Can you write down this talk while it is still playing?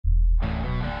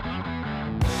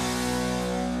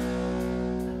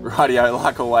Rightio,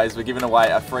 like always, we're giving away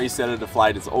a free set of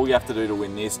deflators. All you have to do to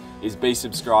win this is be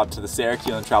subscribed to the Sarah and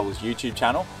Keelan Travels YouTube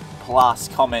channel, plus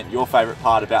comment your favourite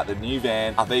part about the new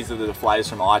van. These are the deflators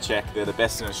from iCheck. They're the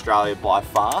best in Australia by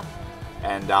far.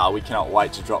 And we cannot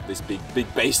wait to drop this big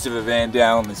beast of a van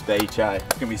down on this beach, eh?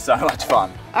 It's gonna be so much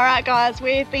fun. All right, guys,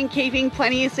 we've been keeping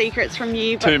plenty of secrets from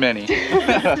you. Too many.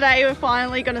 Today we're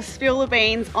finally gonna spill the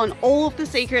beans on all of the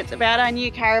secrets about our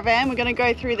new caravan. We're gonna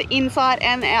go through the inside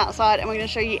and the outside, and we're gonna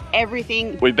show you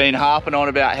everything. We've been harping on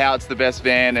about how it's the best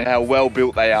van and how well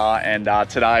built they are, and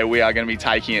today we are gonna be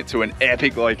taking it to an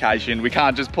epic location. We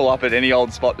can't just pull up at any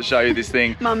old spot to show you this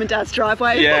thing. Mum and Dad's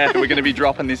driveway. Yeah, we're gonna be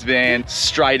dropping this van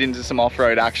straight into some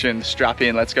off-road action. Strap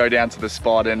in, let's go down to the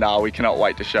spot, and we cannot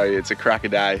wait to show you. It's a cracker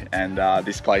day, and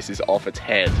this place is off its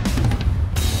head.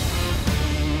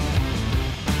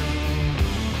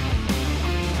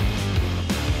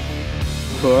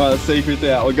 Alright, the secret's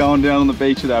out. We're going down on the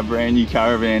beach with our brand new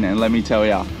caravan, and let me tell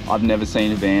you, I've never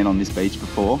seen a van on this beach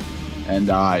before, and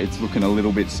it's looking a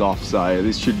little bit soft, so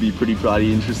this should be pretty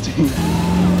bloody interesting.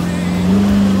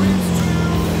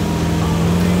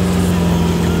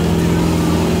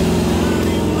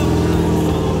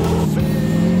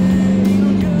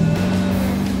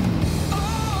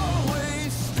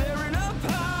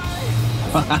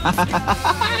 I'm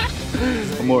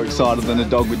more excited than a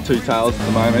dog with two tails at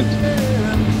the moment.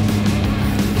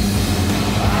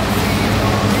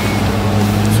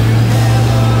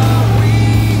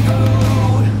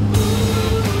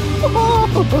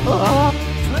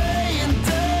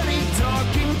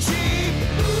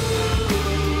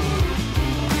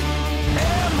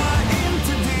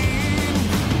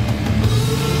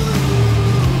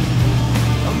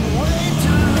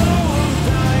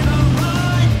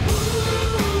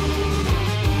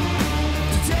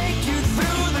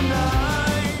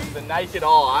 Naked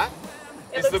eye,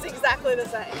 it looks exactly the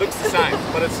same. Looks the same,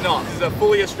 but it's not. This is a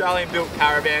fully Australian built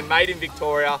caravan made in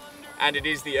Victoria, and it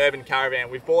is the Urban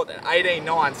Caravan. We've bought an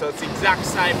 18.9, so it's the exact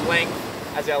same length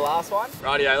as our last one.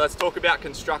 Rightio, let's talk about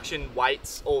construction,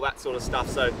 weights, all that sort of stuff.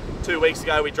 So 2 weeks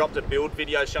ago we dropped a build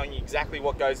video showing you exactly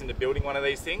what goes into building one of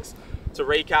these things. To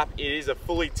recap, it is a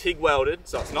fully TIG welded,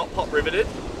 so it's not pop riveted,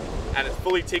 and it's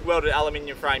fully TIG welded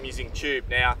aluminium frame using tube.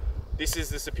 Now, this is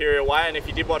the superior way, and if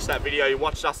you did watch that video, you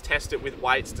watched us test it with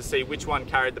weights to see which one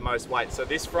carried the most weight. So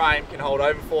this frame can hold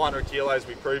over 400 kilos,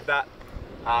 we proved that.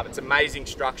 It's amazing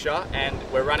structure, and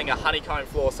we're running a honeycomb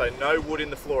floor, so no wood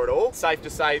in the floor at all. Safe to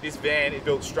say this van is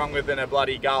built stronger than a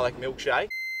bloody garlic milkshake.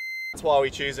 That's why we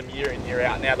choose them year in, year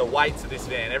out. Now the weights of this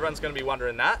van, everyone's gonna be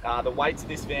wondering that. The weights of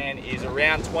this van is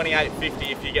around 2850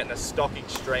 if you're getting a stock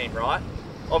Xtreme, right?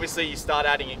 Obviously you start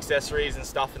adding accessories and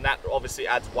stuff, and that obviously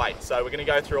adds weight. So we're gonna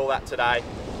go through all that today.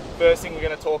 First thing we're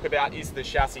gonna talk about is the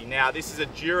chassis. Now this is a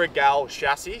Duragal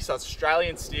chassis, so it's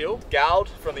Australian steel, galled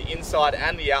from the inside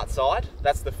and the outside.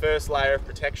 That's the first layer of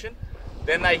protection.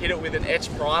 Then they hit it with an etch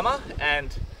primer,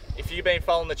 and if you've been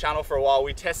following the channel for a while,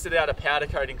 we tested out a powder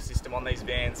coating system on these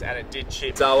vans, and it did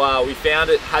chip. So we found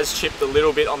it has chipped a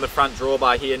little bit on the front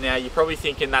drawbar here. Now you're probably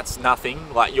thinking that's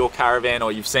nothing, like your caravan, or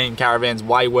you've seen caravans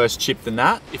way worse chipped than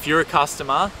that. If you're a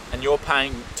customer and you're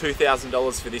paying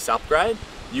 $2,000 for this upgrade,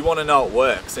 you want to know it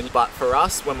works. But for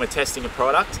us, when we're testing a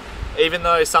product, even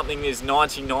though something is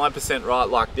 99% right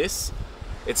like this,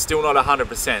 it's still not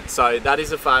 100%. So that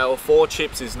is a fail. 4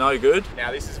 chips is no good.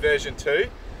 Now this is version 2,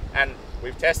 and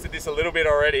we've tested this a little bit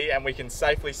already, and we can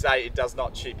safely say it does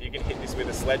not chip. You can hit this with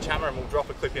a sledgehammer, and we'll drop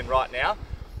a clip in right now.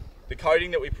 The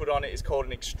coating that we put on it is called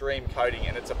an Xtreme coating,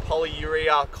 and it's a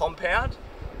polyurea compound.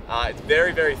 It's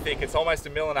very, very thick. It's almost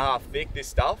 1.5 mil thick, this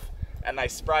stuff. And they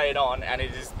spray it on, and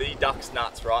it is the duck's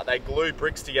nuts, right? They glue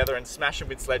bricks together and smash them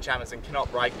with sledgehammers and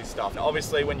cannot break this stuff. Now,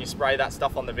 obviously, when you spray that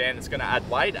stuff on the van, it's gonna add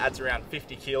weight. It adds around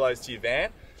 50 kilos to your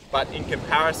van. But in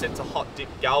comparison to hot dip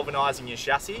galvanizing your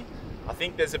chassis, I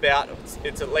think there's about,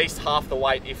 it's at least half the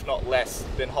weight, if not less,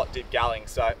 than hot dip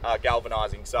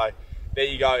galvanizing. So there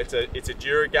you go, it's a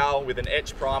Duragal with an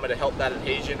etch primer to help that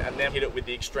adhesion, and then hit it with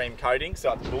the Xtreme coating,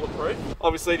 so it's bulletproof.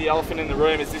 Obviously the elephant in the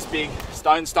room is this big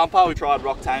stone stumper. We tried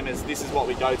rock tamers, this is what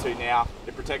we go to now.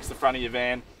 It protects the front of your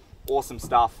van, awesome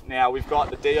stuff. Now we've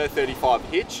got the DO35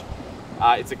 hitch.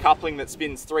 It's a coupling that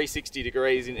spins 360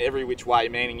 degrees in every which way,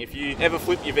 meaning if you ever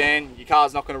flip your van, your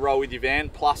car's not going to roll with your van.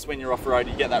 Plus, when you're off-road,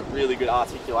 you get that really good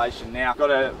articulation. Now,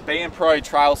 got a BM Pro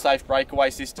trail safe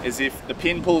breakaway system. As if the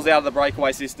pin pulls out of the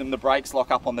breakaway system, the brakes lock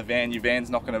up on the van. Your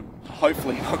van's not going to,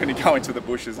 hopefully, not going to go into the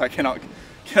bushes. I cannot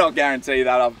guarantee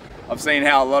that. I've seen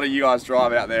how a lot of you guys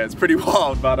drive out there. It's pretty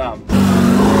wild, but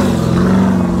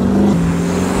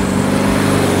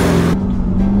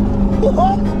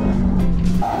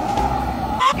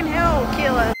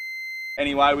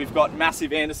Anyway, we've got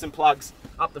massive Anderson plugs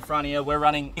up the front here. We're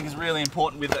running, things really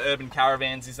important with the Urban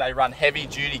Caravans is they run heavy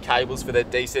duty cables for their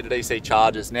DC to DC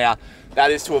chargers. Now,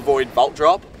 that is to avoid volt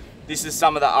drop. This is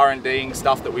some of the R&Ding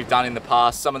stuff that we've done in the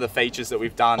past, some of the features that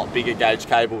we've done, bigger gauge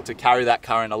cable to carry that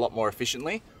current a lot more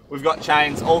efficiently. We've got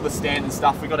chains, all the standard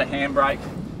stuff. We've got a handbrake,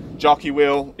 jockey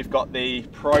wheel. We've got the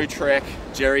ProTrek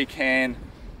jerry can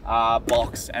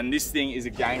box, and this thing is a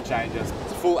game changer. It's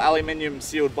a full aluminium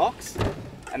sealed box,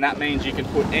 and that means you can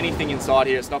put anything inside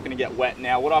here. It's not going to get wet.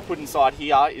 Now, what I put inside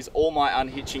here is all my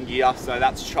unhitching gear. So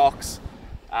that's chocks,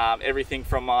 everything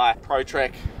from my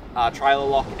ProTrek trailer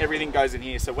lock, everything goes in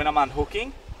here. So when I'm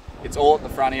unhooking, it's all at the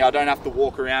front here. I don't have to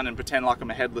walk around and pretend like I'm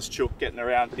a headless chook getting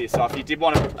around here. So if you did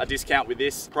want a discount with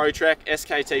this, ProTrek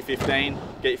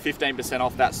SKT15, get 15%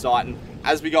 off that site. And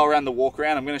as we go around the walk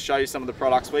around, I'm going to show you some of the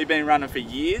products we've been running for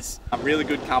years. Really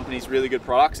good companies, really good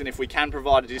products. And if we can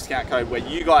provide a discount code where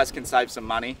you guys can save some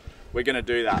money, we're going to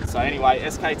do that. So anyway,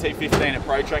 SKT15 at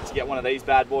ProTrek to get one of these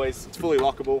bad boys. It's fully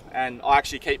lockable, and I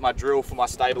actually keep my drill for my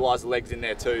stabilizer legs in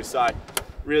there too. So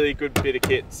really good bit of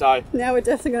kit. So now we're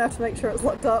definitely gonna have to make sure it's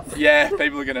locked up. Yeah,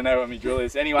 people are gonna know what my drill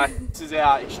is. Anyway, this is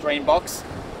our Xtreme box.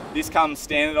 This comes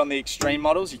standard on the Xtreme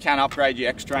models. You can upgrade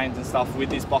your Xtremes and stuff with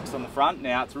this box on the front.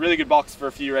 Now, it's a really good box for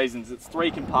a few reasons. It's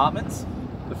 3 compartments.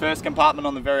 The first compartment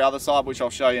on the very other side, which I'll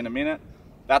show you in a minute,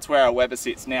 that's where our Weber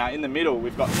sits. Now, in the middle,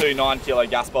 we've got 2 9-kilo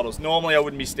gas bottles. Normally, I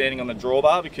wouldn't be standing on the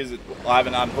drawbar because I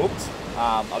haven't unhooked.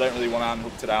 I don't really want to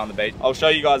unhook today on the beach. I'll show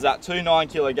you guys that. 2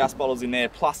 9-kilo gas bottles in there,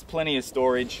 plus plenty of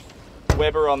storage.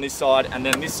 Weber on this side, and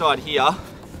then this side here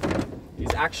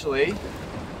is actually,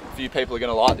 a few people are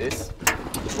going to like this,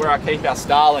 where I keep our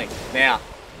Starling. Now,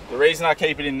 the reason I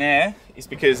keep it in there is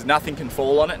because nothing can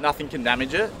fall on it, nothing can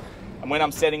damage it. And when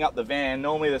I'm setting up the van,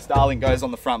 normally the Starling goes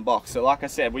on the front box. So like I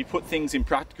said, we put things in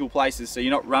practical places so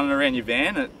you're not running around your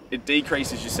van. It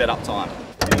decreases your setup time.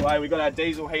 Anyway, we've got our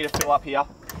diesel heater fill up here.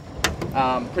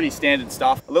 Pretty standard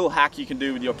stuff. A little hack you can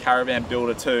do with your caravan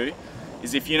builder too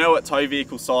is if you know what tow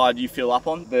vehicle side you fill up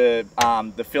on,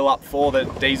 the fill up for the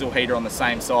diesel heater on the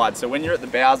same side. So when you're at the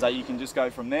Bowser, you can just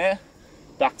go from there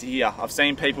back to here. I've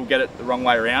seen people get it the wrong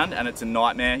way around and it's a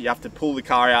nightmare. You have to pull the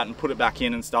car out and put it back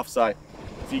in and stuff. So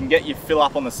if you can get your fill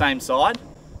up on the same side,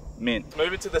 mint. Let's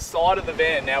move it to the side of the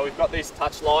van. Now we've got these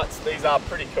touch lights. These are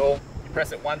pretty cool. You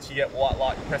press it once, you get white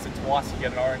light. You press it twice, you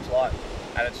get an orange light.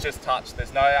 And it's just touch.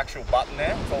 There's no actual button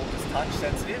there. It's all just touch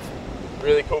sensitive.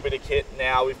 Really cool bit of kit.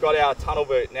 Now we've got our tunnel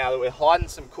boot. Now we're hiding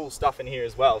some cool stuff in here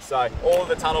as well. So all of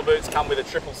the tunnel boots come with a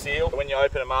triple seal. When you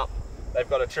open them up, they've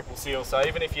got a triple seal. So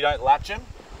even if you don't latch them,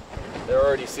 they're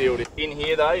already sealed. In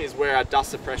here though is where our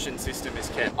dust suppression system is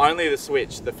kept. Only the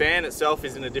switch. The fan itself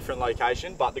is in a different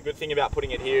location, but the good thing about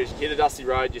putting it here is you hit a dusty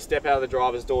road, you step out of the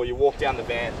driver's door, you walk down the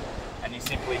van, and you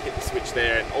simply hit the switch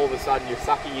there, and all of a sudden you're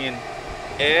sucking in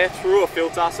air through a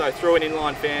filter, so through an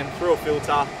inline fan, through a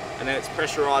filter, and then it's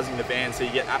pressurizing the van so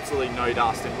you get absolutely no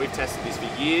dust. And we've tested this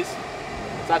for years.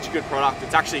 It's such a good product.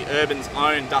 It's actually Urban's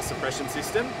own dust suppression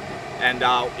system. And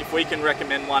if we can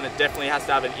recommend one, it definitely has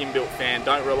to have an inbuilt fan.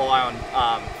 Don't rely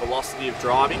on velocity of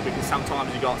driving, because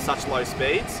sometimes you go on such low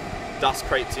speeds, dust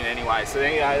creeps in anyway. So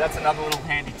there you go, that's another little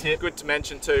handy tip. Good to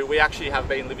mention too, we actually have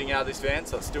been living out of this van,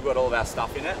 so it's still got all of our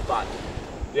stuff in it, but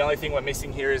the only thing we're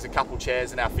missing here is a couple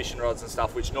chairs and our fishing rods and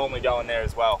stuff, which normally go in there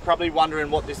as well. Probably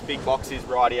wondering what this big box is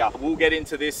right here. We'll get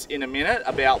into this in a minute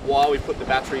about why we put the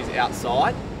batteries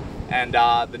outside, and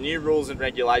the new rules and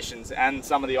regulations and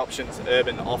some of the options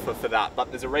Urban offer for that.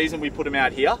 But there's a reason we put them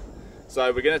out here.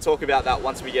 So we're going to talk about that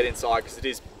once we get inside, because it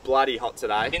is bloody hot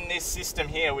today. In this system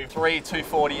here, we've 3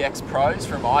 240X Pros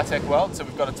from iCheck World. So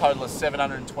we've got a total of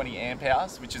 720 amp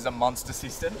hours, which is a monster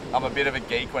system. I'm a bit of a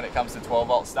geek when it comes to 12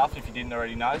 volt stuff, if you didn't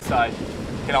already know. So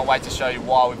cannot wait to show you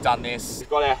why we've done this. We've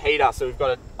got our heater. So we've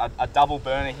got a double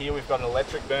burner here. We've got an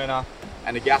electric burner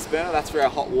and a gas burner. That's for our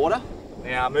hot water.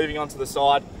 Now moving on to the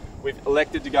side, we've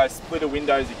elected to go splitter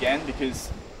windows again, because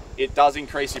it does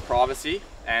increase your privacy.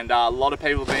 And a lot of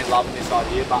people have been loving this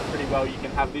idea, but pretty well you can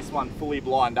have this one fully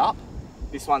blind up.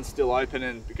 This one's still open,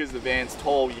 and because the van's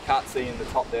tall, you can't see in the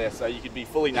top there. So you could be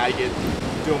fully naked,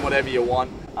 doing whatever you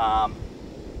want.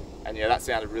 And yeah, that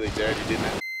sounded really dirty, didn't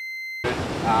it?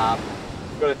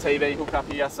 We've got a TV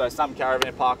hookup here. So some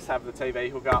caravan parks have the TV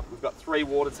hookup. We've got 3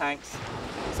 water tanks.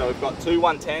 So we've got 2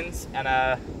 110s and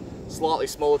a slightly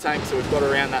smaller tank. So we've got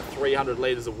around that 300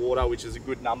 litres of water, which is a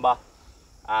good number.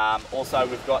 Also,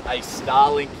 we've got a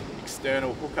Starlink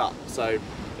external hookup. So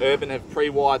Urban have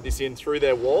pre-wired this in through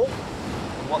their wall.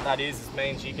 And what that is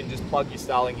means you can just plug your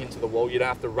Starlink into the wall. You don't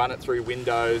have to run it through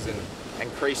windows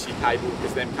and crease your cable,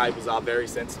 because them cables are very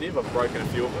sensitive. I've broken a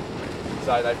few of them.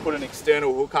 So they've put an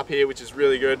external hookup here, which is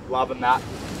really good. Loving that.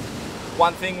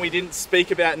 One thing we didn't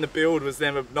speak about in the build was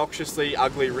them obnoxiously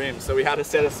ugly rims. So we had a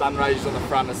set of sun rays on the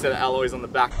front and a set of alloys on the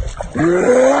back.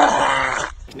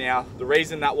 Now, the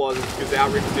reason that was is because our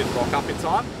rims didn't lock up in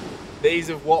time. These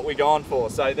are what we're going for.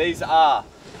 So these are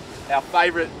our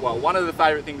favourite, well, one of the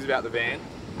favourite things about the van.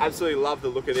 Absolutely love the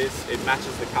look of this. It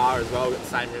matches the car as well. We've got the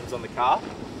same rims on the car.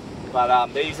 But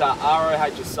these are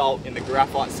ROH Assault in the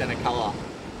graphite centre colour.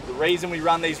 The reason we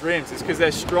run these rims is because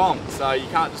they're strong. So you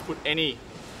can't just put any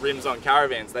rims on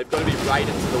caravans. They've got to be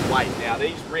rated to the weight. Now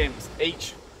these rims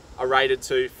each are rated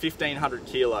to 1,500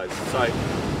 kilos. So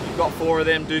you've got 4 of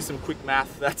them, do some quick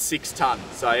math, that's 6 tonnes.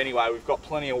 So anyway, we've got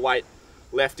plenty of weight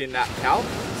left in that cal.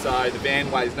 So the van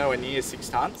weighs nowhere near 6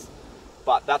 tonnes,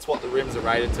 but that's what the rims are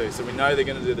rated to. So we know they're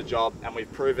going to do the job, and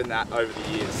we've proven that over the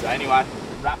years. So anyway,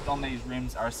 wrapped on these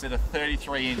rims are a set of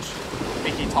 33-inch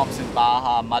Mickey Thompson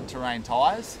Baja mud terrain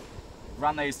tyres.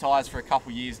 Run these tyres for a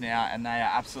couple years now, and they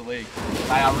are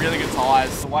really good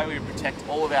tyres. The way we protect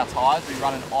all of our tyres, we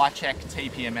run an iCheck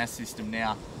TPMS system.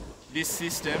 Now, this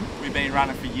system we've been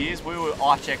running for years. We were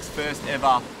iCheck's first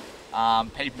ever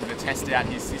people to test out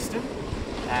his system.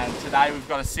 And today we've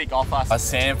got a sick offer.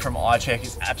 Sam from iCheck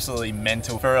is absolutely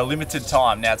mental for a limited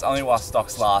time. Now it's only while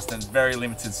stocks last, and it's very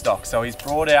limited stock. So he's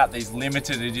brought out these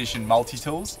limited edition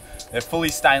multi-tools. They're fully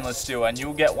stainless steel, and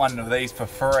you'll get one of these for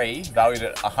free, valued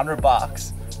at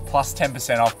 $100, plus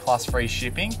 10% off, plus free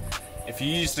shipping, if you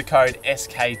use the code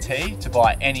SKT to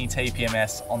buy any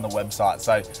TPMS on the website.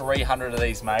 So 300 of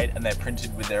these made, and they're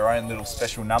printed with their own little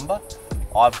special number.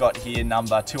 I've got here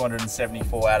number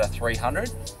 274 out of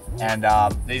 300, and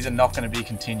these are not going to be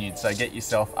continued, so get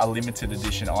yourself a limited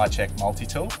edition iCheck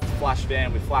multi-tool. Flash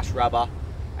van with flash rubber,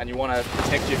 and you want to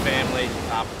protect your family,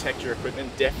 protect your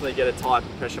equipment, definitely get a tyre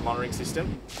pressure monitoring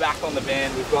system. Back on the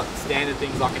van, we've got standard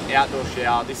things like an outdoor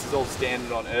shower. This is all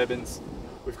standard on Urbans.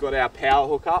 We've got our power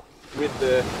hookup with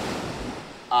the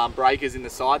breakers in the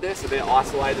side there, so they're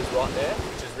isolators right there,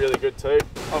 which is really good too.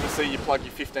 Obviously you plug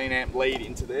your 15 amp lead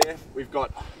into there. We've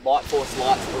got Light Force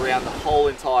lights around the whole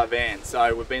entire van,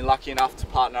 so we've been lucky enough to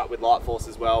partner up with Light Force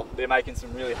as well. They're making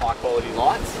some really high quality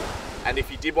lights, and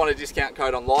if you did want a discount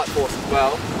code on Light Force as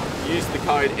well, use the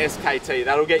code SKT.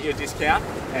 That'll get you a discount,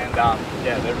 and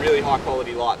yeah, they're really high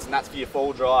quality lights, and that's for your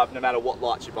full drive no matter what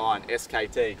lights you're buying,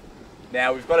 SKT.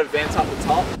 Now we've got a vent up the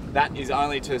top. That is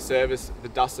only to service the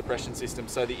dust suppression system.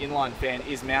 So the inline fan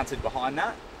is mounted behind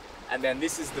that. And then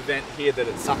this is the vent here that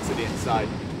it sucks it in. So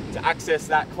to access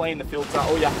that, clean the filter,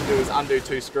 all you have to do is undo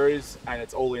 2 screws and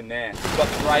it's all in there. We've got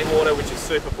the grey water, which is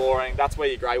super boring. That's where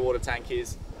your grey water tank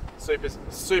is. Super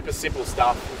simple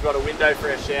stuff. We've got a window for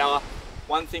our shower.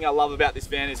 One thing I love about this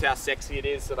van is how sexy it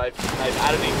is. So they've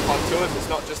added in contours. It's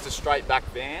not just a straight back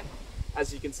van.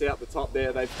 As you can see up the top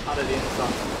there, they've cut it in, so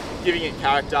giving it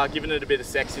character, giving it a bit of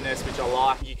sexiness, which I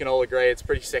like. You can all agree it's a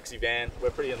pretty sexy van. We're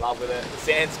pretty in love with it. The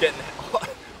sand's getting hot.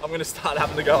 I'm going to start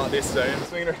having to go on this soon.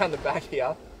 Swinging around the back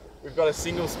here, we've got a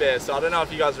single spare. So I don't know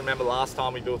if you guys remember last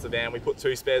time we built a van, we put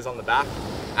 2 spares on the back.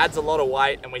 Adds a lot of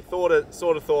weight, and we sort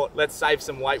of thought, let's save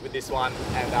some weight with this one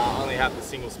and only have the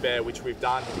single spare, which we've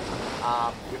done.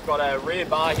 We've got a rear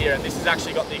bar here, and this has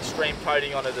actually got the Xtreme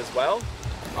coating on it as well.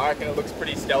 I reckon it looks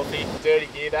pretty stealthy. Dirty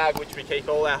gear bag, which we keep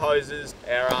all our hoses,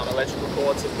 our electrical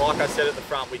cords. Like I said at the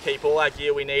front, we keep all our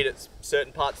gear we need at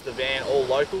certain parts of the van all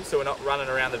local, so we're not running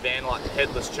around the van like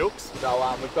headless chooks.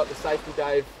 So we've got the Safety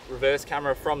Dave reverse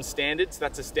camera from standard, so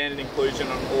that's a standard inclusion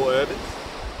on all Urbans.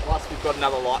 Plus we've got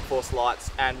another Light Force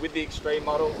lights, and with the Xtreme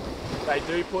model, they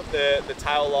do put the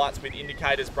tail lights with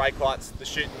indicators, brake lights, the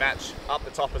shoot and match up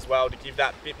the top as well to give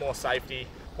that bit more safety.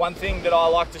 One thing that I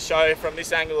like to show from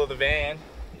this angle of the van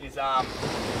is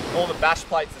all the bash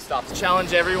plates and stuff.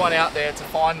 Challenge everyone out there to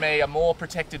find me a more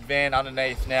protected van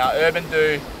underneath. Now Urban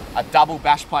do a double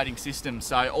bash plating system,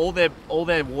 so all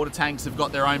their water tanks have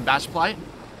got their own bash plate.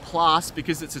 Plus,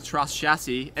 because it's a truss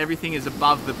chassis, everything is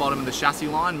above the bottom of the chassis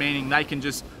line, meaning they can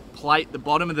just plate the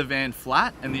bottom of the van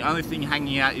flat, and the only thing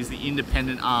hanging out is the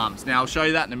independent arms. Now I'll show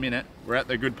you that in a minute. We're at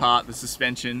the good part, the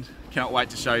suspension. Cannot wait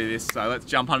to show you this, so let's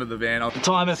jump under the van. The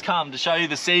time has come to show you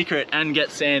the secret and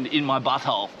get sand in my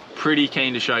butthole. Pretty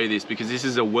keen to show you this because this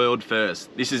is a world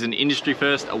first. This is an industry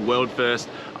first, a world first,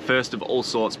 a first of all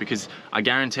sorts, because I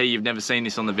guarantee you've never seen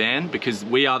this on the van, because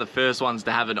we are the first ones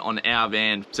to have it on our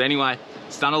van. So anyway,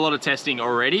 it's done a lot of testing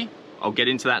already. I'll get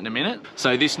into that in a minute.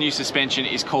 So this new suspension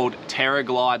is called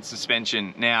TerraGlide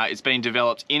suspension. Now, it's been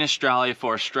developed in Australia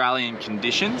for Australian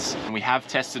conditions, and we have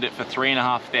tested it for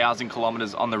 3,500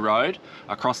 kilometers on the road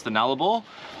across the Nullarbor.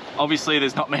 Obviously,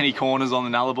 there's not many corners on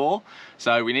the Nullarbor,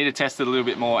 So we need to test it a little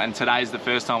bit more, and today's the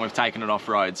first time we've taken it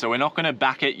off-road. So we're not gonna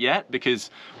back it yet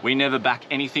because we never back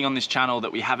anything on this channel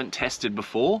that we haven't tested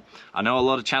before. I know a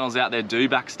lot of channels out there do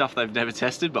back stuff they've never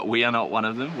tested, but we are not one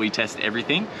of them. We test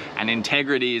everything, and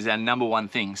integrity is our #1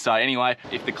 thing. So anyway,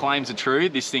 if the claims are true,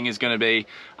 this thing is gonna be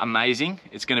amazing.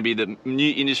 It's gonna be the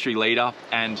new industry leader,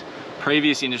 and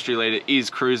previous industry leader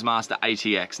is Cruisemaster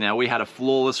ATX. Now we had a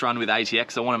flawless run with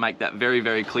ATX. I wanna make that very,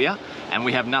 very clear, and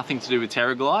we have nothing to do with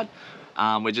Terraglide.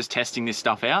 We're just testing this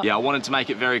stuff out. Yeah, I wanted to make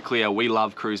it very clear, we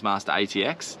love Cruisemaster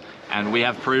ATX, and we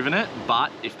have proven it,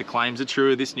 but if the claims are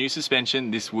true of this new suspension,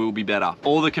 this will be better.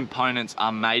 All the components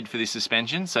are made for this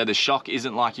suspension, so the shock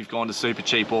isn't like you've gone to Super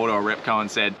Cheap Auto or Repco and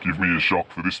said, give me a shock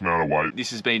for this amount of weight. This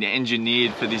has been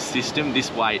engineered for this system,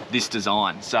 this weight, this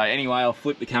design. So anyway, I'll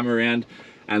flip the camera around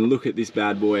and look at this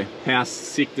bad boy. How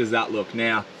sick does that look?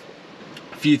 Now,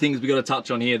 a few things we got to touch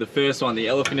on here. The first one, the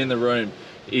elephant in the room,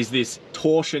 is this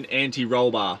torsion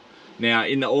anti-roll bar. Now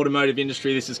in the automotive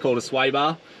industry this is called a sway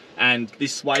bar, and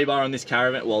this sway bar on this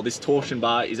Caravan, well, this torsion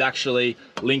bar is actually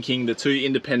linking the 2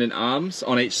 independent arms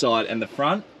on each side, and the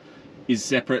front is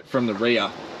separate from the rear.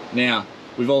 Now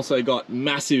we've also got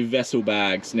massive vessel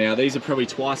bags. Now these are probably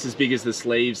twice as big as the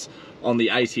sleeves on the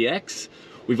ATX.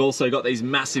 We've also got these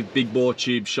massive big bore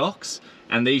tube shocks,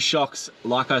 and these shocks,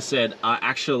 like I said, are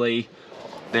actually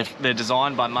they're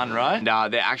designed by Munro, and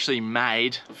they're actually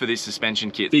made for this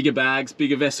suspension kit. Bigger bags,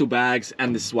 bigger vessel bags,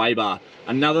 and the sway bar.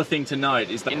 Another thing to note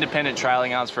is the independent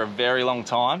trailing arms for a very long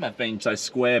time have been so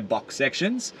square box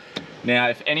sections. Now,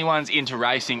 if anyone's into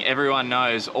racing, everyone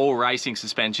knows all racing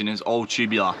suspension is all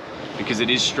tubular because it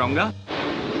is stronger.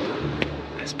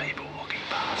 There's people walking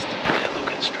past, they're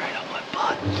looking straight up my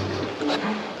butt.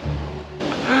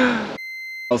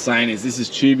 I was saying is this is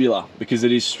tubular because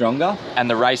it is stronger, and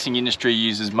the racing industry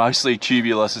uses mostly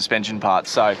tubular suspension parts.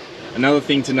 So another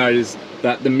thing to note is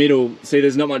that the middle, see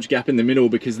there's not much gap in the middle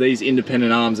because these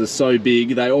independent arms are so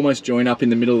big, they almost join up in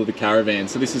the middle of the Caravan.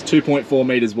 So this is 2.4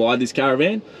 meters wide, this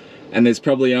Caravan, and there's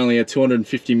probably only a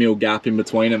 250 mil gap in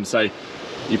between them. So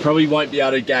you probably won't be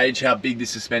able to gauge how big this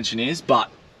suspension is,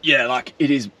 but yeah, like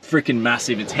it is freaking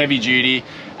massive. It's heavy duty,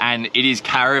 and it is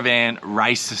Caravan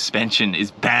race suspension,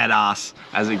 is badass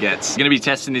as it gets. I'm gonna be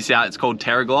testing this out. It's called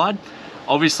Terraglide.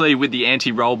 Obviously with the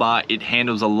anti-roll bar, it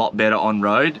handles a lot better on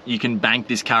road. You can bank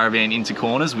this Caravan into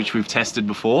corners, which we've tested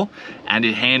before, and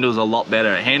it handles a lot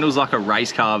better. It handles like a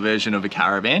race car version of a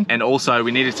Caravan. And also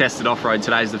we need to test it off-road.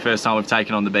 Today's the first time we've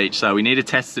taken on the beach, so we need to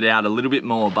test it out a little bit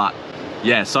more, but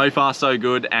yeah, so far so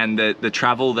good. And the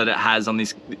travel that it has on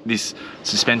this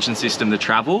suspension system, the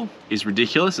travel is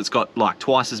ridiculous. It's got like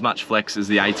twice as much flex as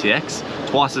the ATX,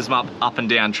 twice as much up and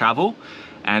down travel,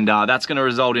 and that's going to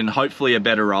result in hopefully a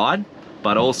better ride,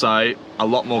 but also a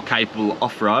lot more capable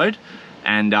off-road.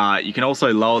 And you can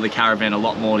also lower the Caravan a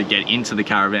lot more to get into the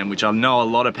Caravan, which I know a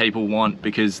lot of people want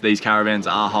because these Caravans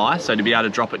are high. So to be able to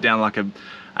drop it down like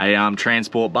a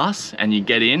transport bus and you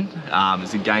get in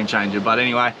is a game changer. But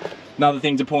anyway, another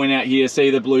thing to point out here,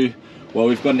 see the blue, well,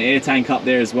 we've got an air tank up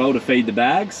there as well to feed the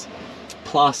bags.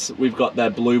 Plus we've got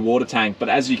that blue water tank, but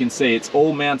as you can see, it's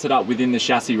all mounted up within the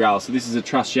chassis rail. So this is a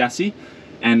truss chassis,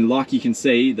 and like you can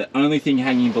see, the only thing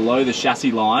hanging below the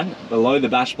chassis line, below the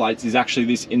bash plates, is actually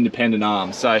this independent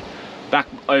arm. So back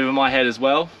over my head as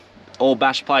well, all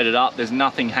bash plated up, there's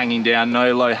nothing hanging down,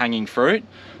 no low hanging fruit.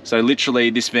 So literally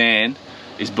this van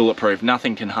is bulletproof,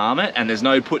 nothing can harm it, and there's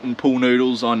no putting pool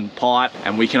noodles on pipe,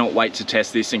 and we cannot wait to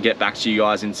test this and get back to you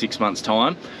guys in 6 months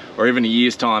time or even a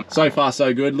year's time. So far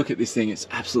so good. Look at this thing, it's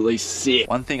absolutely sick.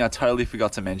 One thing I totally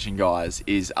forgot to mention, guys,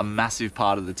 is a massive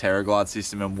part of the Terraglide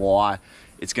system and why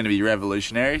it's going to be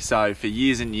revolutionary. So for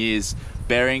years and years,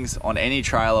 bearings on any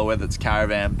trailer, whether it's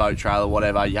caravan, boat trailer,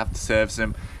 whatever, you have to service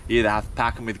them. You either have to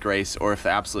pack them with grease, or if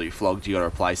they're absolutely flogged, you got to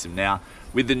replace them. Now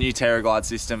with the new Terraglide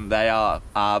system, they are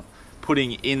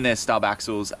putting in their stub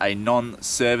axles a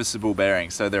non-serviceable bearing.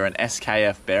 So they're an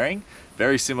SKF bearing,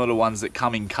 very similar to ones that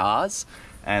come in cars.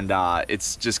 And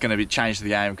it's just going to change the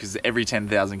game, because every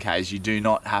 10,000 Ks you do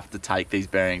not have to take these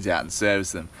bearings out and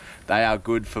service them. They are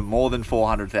good for more than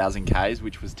 400,000 Ks,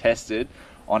 which was tested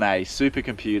on a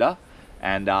supercomputer,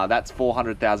 and that's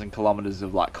 400,000 kilometers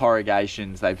of like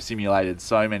corrugations. They've simulated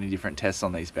so many different tests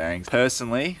on these bearings.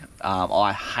 Personally,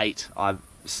 I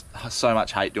so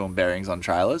much hate doing bearings on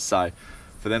trailers, so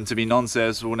for them to be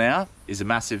non-serviceable now is a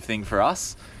massive thing for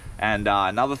us. And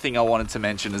another thing I wanted to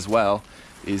mention as well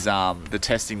is the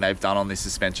testing they've done on this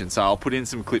suspension. So I'll put in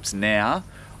some clips now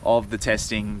of the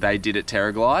testing they did at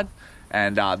Terraglide,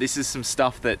 and this is some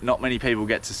stuff that not many people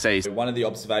get to see. One of the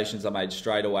observations I made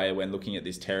straight away when looking at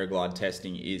this Terraglide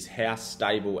testing is how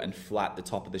stable and flat the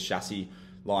top of the chassis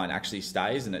line actually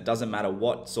stays, and it doesn't matter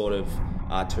what sort of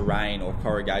terrain or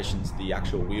corrugations the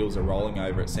actual wheels are rolling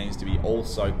over, it seems to be all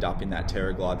soaked up in that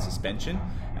terraglide suspension.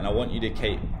 And I want you to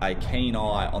keep a keen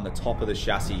eye on the top of the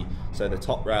chassis, so the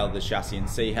top rail of the chassis, and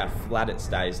see how flat it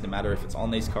stays, no matter if it's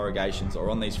on these corrugations or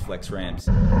on these flex ramps.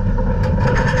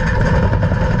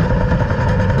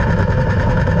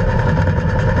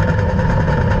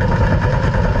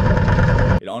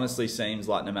 It honestly seems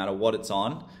like no matter what it's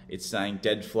on, it's staying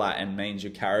dead flat, and means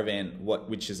your caravan,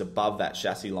 which is above that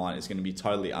chassis line, is going to be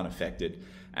totally unaffected.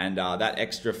 And that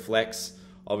extra flex,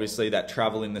 obviously that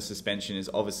travel in the suspension, is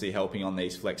obviously helping on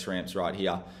these flex ramps right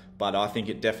here. But I think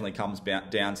it definitely comes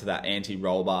down to that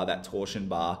anti-roll bar, that torsion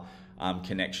bar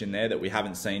connection there that we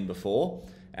haven't seen before.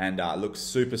 And it looks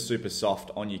super, super soft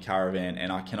on your caravan,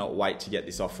 and I cannot wait to get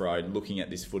this off-road looking at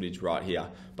this footage right here.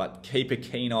 But keep a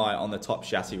keen eye on the top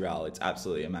chassis rail, it's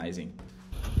absolutely amazing.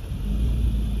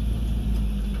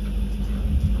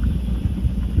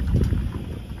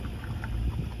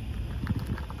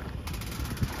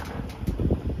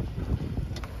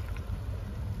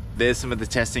 There's some of the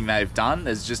testing they've done.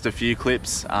 There's just a few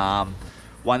clips.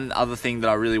 One other thing that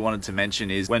I really wanted to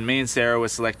mention is when me and Sarah were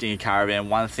selecting a caravan,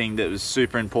 one thing that was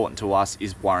super important to us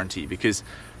is warranty, because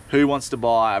who wants to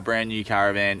buy a brand new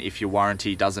caravan if your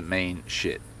warranty doesn't mean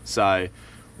shit? So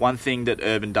one thing that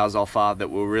Urban does offer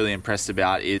that we're really impressed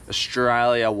about is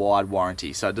Australia-wide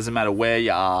warranty. So it doesn't matter where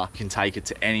you are, you can take it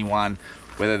to anyone,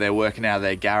 whether they're working out of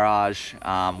their garage,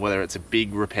 whether it's a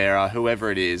big repairer,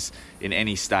 whoever it is, in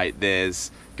any state,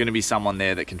 there's going to be someone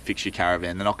there that can fix your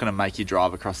caravan. They're not going to make you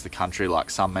drive across the country like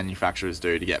some manufacturers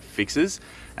do to get fixes.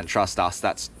 And trust us,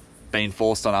 that's been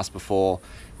forced on us before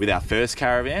with our first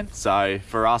caravan. So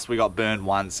for us, we got burned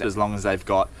once. As long as they've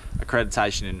got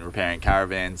accreditation in repairing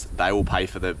caravans, they will pay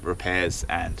for the repairs,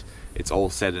 and it's all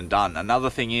said and done.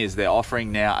 Another thing is they're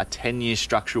offering now a 10-year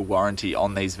structural warranty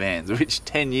on these vans, which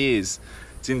 10 years,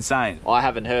 it's insane. I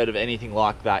haven't heard of anything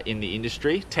like that in the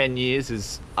industry. 10 years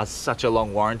is such a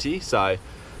long warranty. So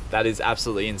that is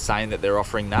absolutely insane that they're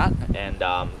offering that, and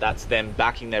that's them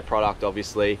backing their product,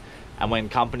 obviously. And when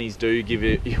companies do give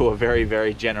you a very,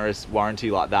 very generous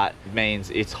warranty like that, it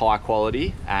means it's high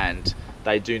quality, and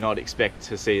they do not expect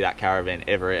to see that caravan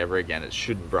ever again. It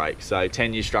shouldn't break. So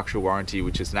 10-year structural warranty,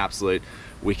 which is an absolute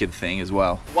wicked thing as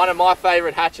well. One of my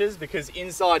favorite hatches, because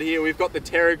inside here we've got the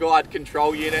terraglide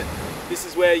control unit. This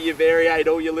is where you variate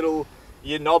all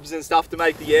your knobs and stuff to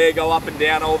make the air go up and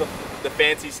down, all the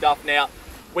fancy stuff. Now,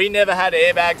 we never had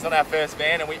airbags on our first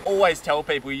van, and we always tell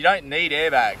people you don't need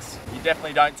airbags. You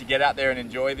definitely don't, to get out there and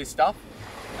enjoy this stuff.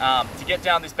 To get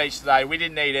down this beach today, we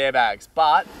didn't need airbags,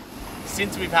 but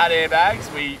since we've had airbags,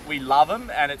 we love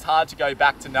them, and it's hard to go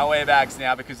back to no airbags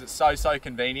now because it's so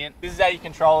convenient. This is how you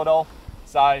control it all.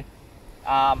 So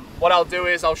what I'll do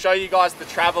is I'll show you guys the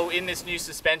travel in this new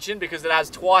suspension, because it has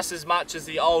twice as much as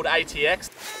the old ATX.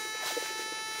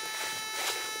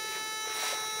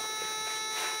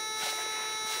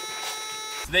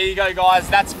 There you go, guys,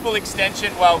 that's full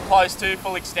extension, well, close to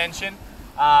full extension.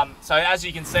 So as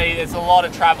you can see, there's a lot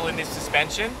of travel in this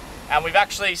suspension, and we've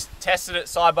actually tested it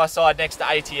side by side next to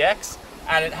ATX,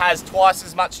 and it has twice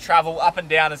as much travel up and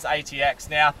down as ATX.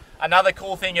 Now, another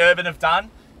cool thing Urban have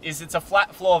done is it's a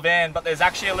flat floor van, but there's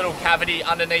actually a little cavity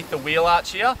underneath the wheel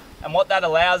arch here, and what that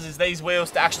allows is these wheels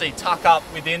to actually tuck up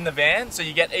within the van, so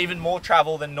you get even more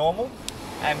travel than normal.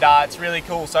 And it's really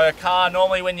cool. So a car,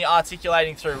 normally when you're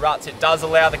articulating through ruts, it does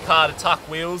allow the car to tuck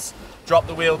wheels, drop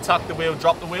the wheel, tuck the wheel,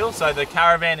 drop the wheel. So the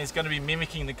caravan is going to be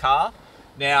mimicking the car.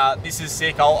 Now, this is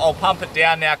sick. I'll pump it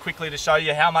down now quickly to show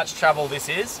you how much travel this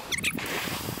is.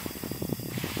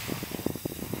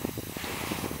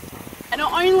 And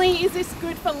not only is this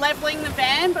good for leveling the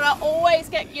van, but I always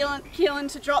get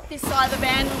Keelan to drop this side of the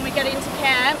van when we get into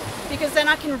camp, because then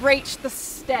I can reach the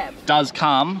step. It does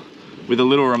come with a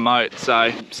little remote,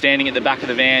 so standing at the back of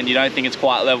the van, you don't think it's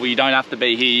quite level, you don't have to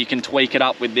be here, you can tweak it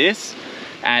up with this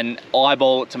and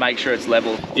eyeball it to make sure it's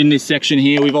level. In this section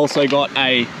here, we've also got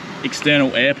a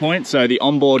external air point, so the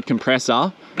onboard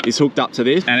compressor is hooked up to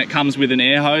this, and it comes with an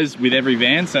air hose with every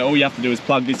van, so all you have to do is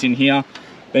plug this in here,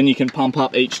 then you can pump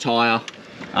up each tire,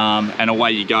 and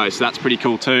away you go. So that's pretty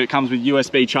cool too. It comes with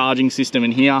USB charging system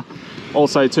in here,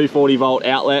 also 240 volt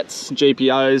outlets,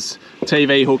 GPOs,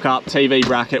 TV hookup, TV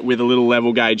bracket with a little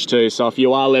level gauge too. So if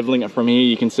you are leveling it from here,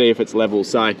 you can see if it's level.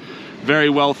 So very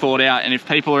well thought out. And if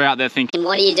people are out there thinking,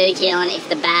 what do you do, Keelan, if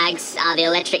the bags, the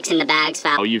electrics in the bags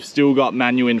fail? Oh, you've still got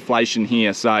manual inflation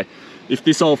here. So if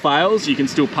this all fails, you can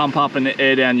still pump up and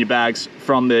air down your bags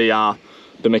from the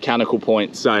mechanical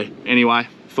point. So anyway,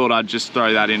 thought I'd just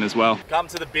throw that in as well. Come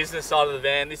to the business side of the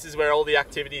van. This is where all the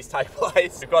activities take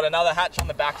place. We've got another hatch on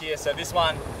the back here. So this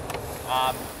one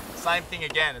Same thing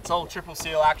again, it's all triple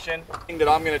seal action. The thing that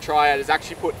I'm going to try out is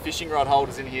actually put fishing rod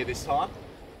holders in here this time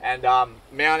and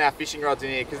mount our fishing rods in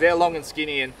here because they're long and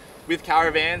skinny, and with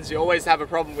caravans you always have a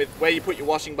problem with where you put your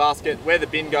washing basket, where the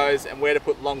bin goes, and where to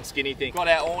put long skinny things. Got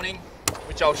our awning,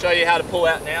 which I'll show you how to pull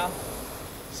out now.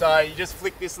 So you just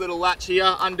flick this little latch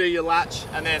here, undo your latch,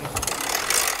 and then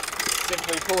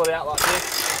simply pull it out like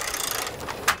this.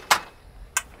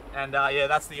 And yeah,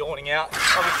 that's the awning out.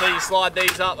 Obviously you slide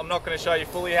these up. I'm not going to show you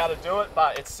fully how to do it,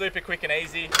 but it's super quick and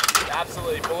easy.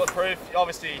 Absolutely bulletproof. You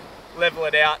obviously level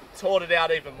it out, taut it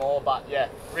out even more, but yeah,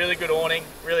 really good awning.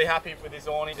 Really happy with this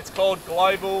awning. It's called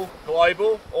Global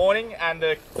Awning, and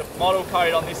the model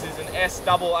code on this is an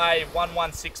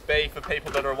SAA116B for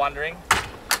people that are wondering.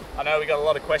 I know we got a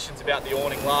lot of questions about the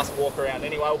awning last walk around.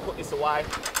 Anyway, we'll put this away.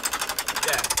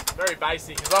 Yeah, very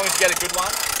basic. As long as you get a good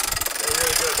one, they're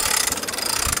really good.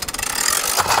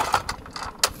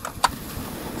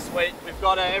 Sweet. We've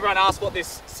got everyone asks what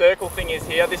this circle thing is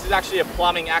here. This is actually a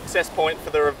plumbing access point for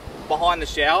the behind the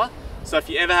shower. So if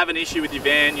you ever have an issue with your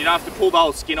van, you don't have to pull the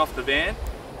whole skin off the van.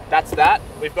 That's that.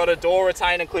 We've got a door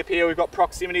retainer clip here. We've got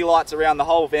proximity lights around the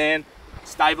whole van,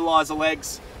 stabilizer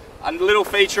legs. A little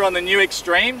feature on the new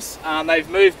Xtremes, they've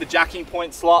moved the jacking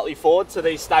point slightly forward so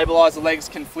these stabilizer legs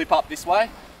can flip up this way.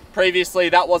 Previously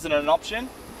that wasn't an option.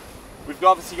 We've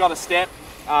obviously got a step,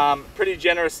 pretty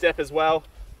generous step as well,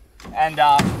 and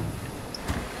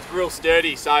it's real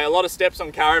sturdy. So a lot of steps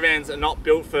on caravans are not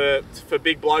built for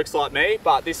big blokes like me,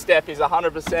 but this step is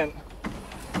 100%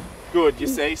 good, you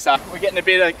see. So we're getting a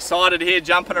bit excited here,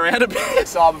 jumping around a bit.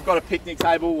 So we've got a picnic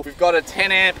table. We've got a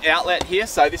 10 amp outlet here,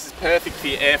 so this is perfect for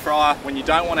your air fryer. When you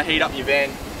don't want to heat up your van,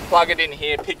 plug it in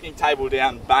here, picnic table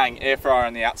down, bang, air fryer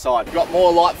on the outside. We've got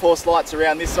more light force lights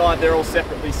around this side. They're all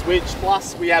separately switched.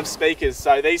 Plus we have speakers,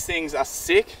 so these things are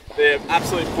sick. They're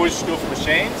absolute bush stuff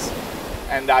machines.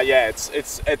 And yeah,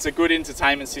 it's a good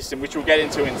entertainment system, which we'll get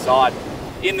into inside.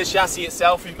 In the chassis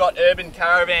itself, we've got Urban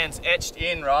Caravans etched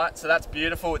in, right? So that's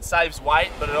beautiful. It saves weight,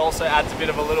 but it also adds a bit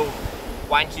of a little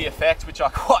wanky effect, which I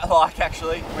quite like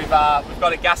actually. We've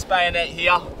got a gas bayonet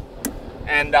here,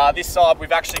 and this side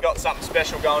we've actually got something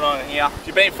special going on in here. If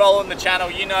you've been following the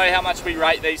channel, you know how much we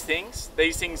rate these things.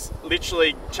 These things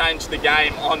literally change the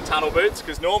game on tunnel boots,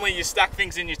 because normally you stack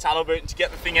things in your tunnel boot and to get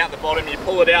the thing out the bottom, you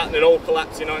pull it out and it all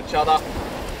collapses in on each other.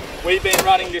 We've been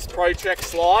running this ProTrek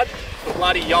slide for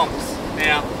bloody yonks.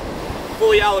 Now,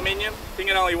 fully aluminium, I think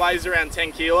it only weighs around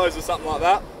 10 kilos or something like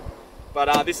that.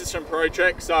 But this is from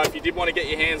ProTrek, so if you did want to get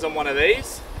your hands on one of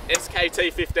these,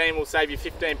 SKT15 will save you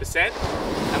 15%.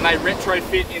 And they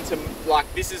retrofit into,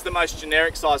 like, this is the most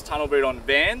generic size tunnel boot on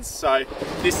vans. So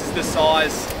this is the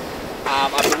size,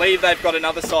 I believe they've got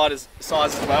another size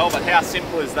as well, but how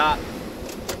simple is that?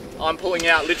 I'm pulling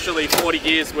out literally 40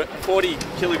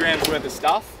 kilograms worth of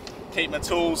stuff. Keep my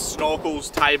tools,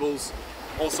 snorkels, tables,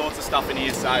 all sorts of stuff in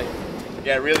here. So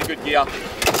yeah, really good gear.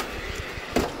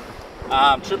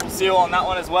 Triple seal on that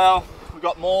one as well. We've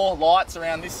got more lights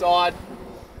around this side.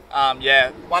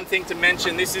 Yeah, one thing to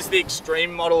mention, this is the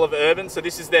Xtreme model of Urban, so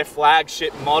this is their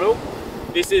flagship model.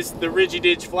 This is the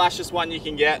rigid-edge flashiest one you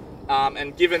can get,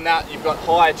 and given that you've got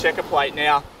higher checker plate.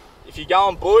 Now, if you go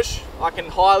on bush, I can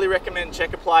highly recommend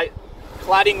checker plate.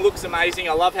 Cladding looks amazing.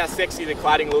 I love how sexy the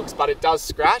cladding looks, but it does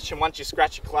scratch, and once you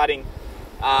scratch your cladding,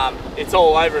 it's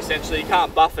all over essentially. You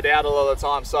can't buff it out a lot of the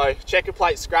time. So checker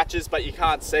plate scratches, but you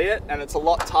can't see it, and it's a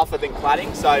lot tougher than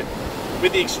cladding. So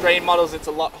with the Xtreme models, it's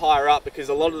a lot higher up, because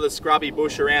a lot of the scrubby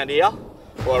bush around here,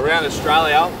 or around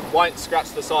Australia, won't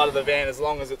scratch the side of the van as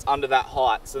long as it's under that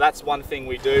height. So that's one thing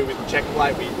we do with the checker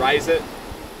plate, we raise it.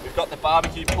 We've got the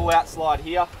barbecue pull-out slide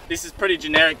here. This is pretty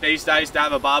generic these days to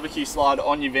have a barbecue slide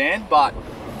on your van, but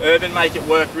Urban make it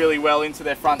work really well into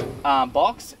their front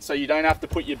box, so you don't have to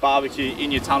put your barbecue in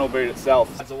your tunnel boot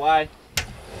itself. That's away.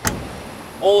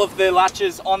 All of the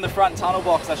latches on the front tunnel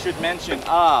box, I should mention,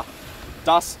 are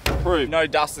dust proof. No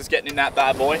dust is getting in that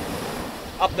bad boy.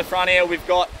 Up the front here, we've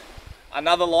got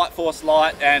another light force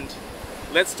light, and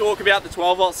let's talk about the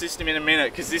 12 volt system in a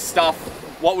minute, because this stuff,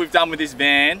 what we've done with this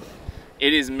van,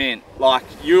 it is mint. Like,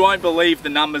 you won't believe the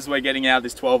numbers we're getting out of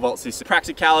this 12 volt system.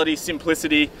 Practicality,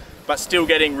 simplicity, but still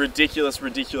getting ridiculous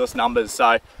numbers.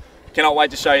 So cannot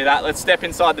wait to show you that. Let's step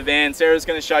inside the van. Sarah's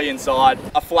going to show you inside.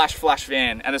 A flash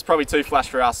van, and it's probably too flash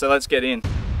for us, so let's get in.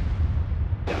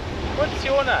 What's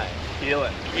your name?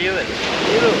 Keelan. Keelan. You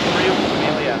look real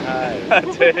familiar,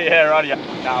 hey? Yeah, right,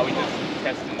 yeah. No, we just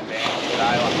tested the van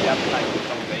today. Like, we haven't taken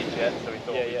this on the beach yet, so we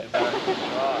thought we'd just right.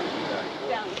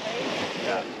 Down the beach.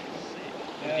 Yeah.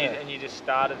 And you just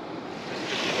started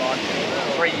just on.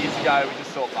 3 years ago, we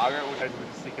just thought bugger it. We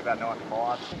just think about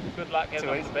 95. Good luck getting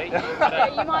on the beach. Yeah,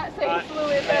 you might see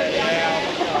fluid there.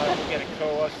 Yeah, we'll get a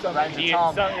call. Some Ranger idiot,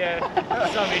 Tom.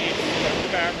 some idiot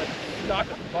stuck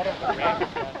at the bottom of the ramp.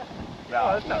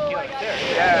 Oh, that's not killing it.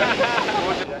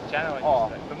 Yeah.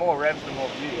 Oh, the more revs, the more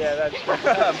views. Yeah, that's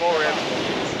more revs.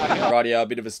 Rightio, a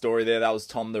bit of a story there. That was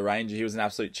Tom the Ranger. He was an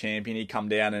absolute champion. He come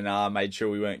down and made sure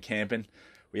we weren't camping.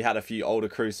 We had a few older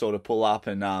crew sort of pull up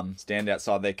and stand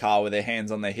outside their car with their hands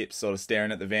on their hips sort of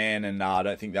staring at the van, and I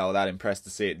don't think they were that impressed to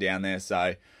see it down there.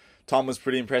 So Tom was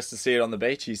pretty impressed to see it on the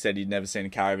beach. He said he'd never seen a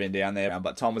caravan down there,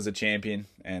 but Tom was a champion,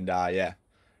 and yeah,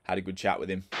 had a good chat with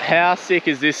him. How sick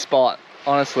is this spot?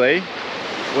 Honestly,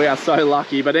 we are so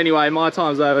lucky. But anyway, my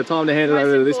time's over. Time to hand it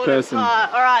over to this person.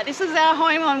 Alright, this is our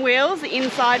home on wheels, the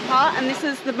inside part, and this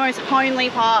is the most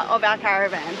homely part of our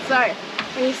caravan. So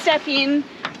when you step in,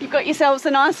 you've got yourselves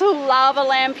a nice little lava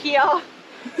lamp here,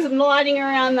 some lighting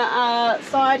around the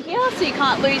side here, so you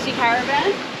can't lose your caravan.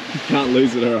 You can't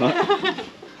lose it, alright.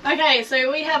 Okay,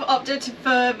 so we have opted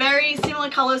for very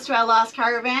similar colours to our last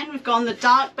caravan. We've gone the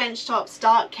dark bench tops,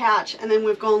 dark couch, and then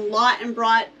we've gone light and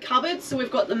bright cupboards. So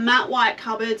we've got the matte white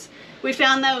cupboards. We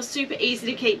found they were super easy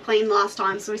to keep clean last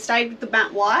time, so we stayed with the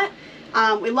matte white.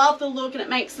 We love the look, and it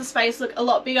makes the space look a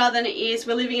lot bigger than it is.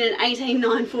 We're living in an 18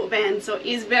 9-foot van, so it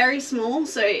is very small,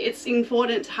 so it's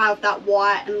important to have that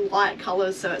white and light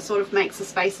colours, so it sort of makes the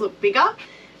space look bigger.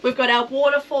 We've got our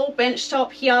waterfall bench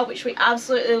top here, which we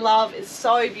absolutely love. It's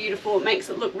so beautiful. It makes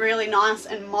it look really nice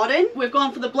and modern. We've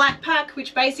gone for the black pack,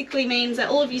 which basically means that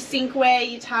all of your sinkware,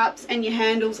 your taps and your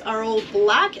handles are all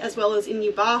black, as well as in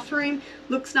your bathroom.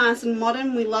 Looks nice and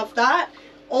modern. We love that.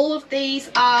 All of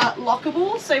these are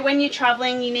lockable, so when you're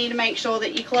traveling, you need to make sure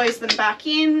that you close them back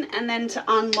in, and then to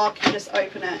unlock, you just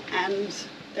open it and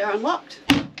they're unlocked.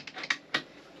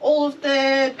 All of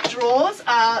the drawers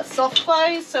are soft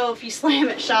close, so if you slam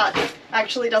it shut, it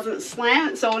actually doesn't slam.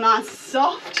 It's all nice and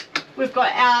soft. We've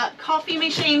got our coffee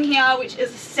machine here, which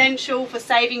is essential for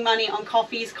saving money on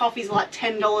coffees. Coffees are like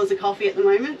 $10 a coffee at the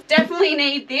moment. Definitely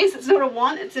need this. It's not a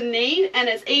want, it's a need, and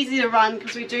it's easy to run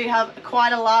because we do have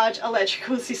quite a large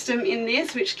electrical system in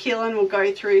this, which Keelan will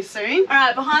go through soon.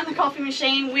 Alright, behind the coffee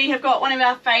machine, we have got one of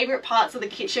our favourite parts of the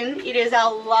kitchen. It is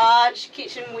our large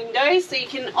kitchen window, so you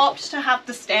can opt to have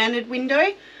the standard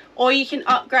window, or you can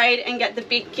upgrade and get the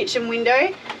big kitchen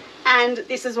window, and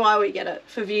this is why we get it,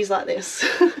 for views like this.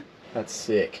 That's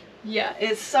sick. Yeah,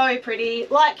 it's so pretty.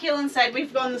 Like Keelan said,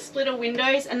 we've gone the splitter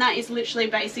windows, and that is literally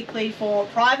basically for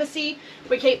privacy.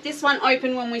 We keep this one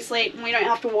open when we sleep, and we don't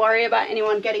have to worry about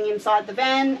anyone getting inside the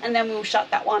van, and then we'll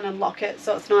shut that one and lock it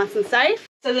so it's nice and safe.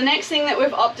 So the next thing that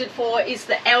we've opted for is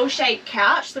the L-shaped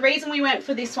couch. The reason we went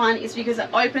for this one is because it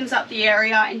opens up the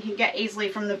area and you can get easily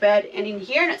from the bed and in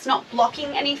here, and it's not blocking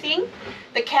anything.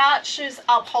 The couch's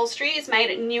upholstery is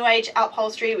made at New Age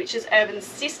Upholstery, which is Urban's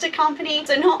sister company.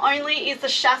 So not only is the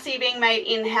chassis being made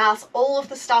in-house, all of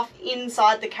the stuff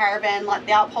inside the caravan, like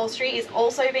the upholstery, is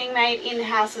also being made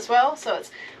in-house as well. So it's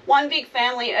one big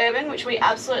family Urban, which we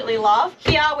absolutely love.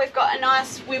 Here we've got a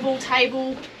nice swivel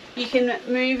table. You can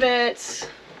move it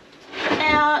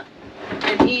out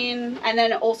and in, and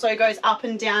then it also goes up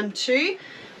and down too.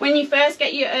 When you first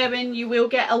get your Urban, you will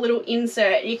get a little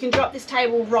insert. You can drop this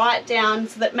table right down,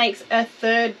 so that makes a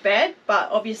third bed,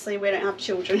 but obviously we don't have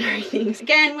children or anything.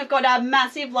 Again, we've got our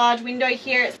massive large window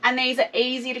here, and these are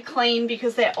easy to clean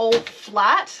because they're all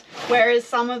flat, whereas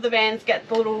some of the vans get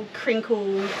the little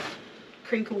crinkle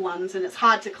ones, and it's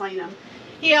hard to clean them.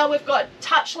 Here we've got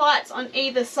touch lights on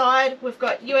either side. We've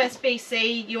got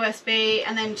USB-C, USB,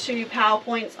 and then 2 power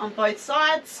points on both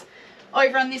sides.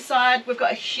 Over on this side, we've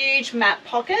got a huge map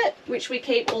pocket, which we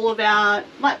keep all of our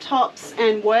laptops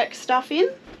and work stuff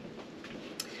in.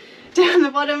 Down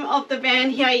the bottom of the van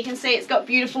here, you can see it's got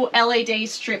beautiful LED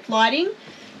strip lighting.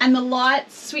 And the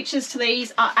light switches to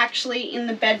these are actually in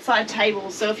the bedside table.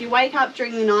 So if you wake up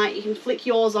during the night, you can flick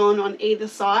yours on either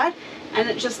side, and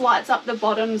it just lights up the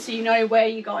bottom so you know where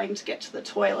you're going to get to the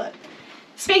toilet.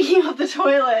 Speaking of the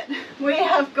toilet, we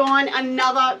have gone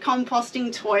another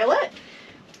composting toilet.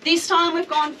 This time we've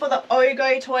gone for the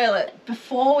Ogo toilet.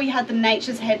 Before we had the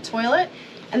Nature's Head toilet,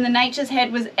 and the Nature's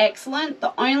Head was excellent.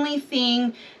 The only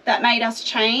thing that made us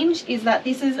change is that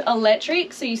this is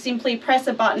electric, so you simply press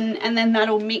a button and then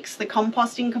that'll mix the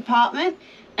composting compartment.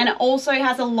 And it also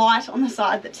has a light on the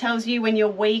side that tells you when your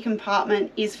wee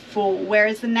compartment is full,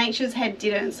 whereas the Nature's Head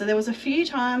didn't. So there was a few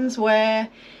times where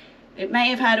it may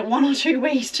have had 1 or 2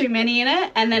 wees too many in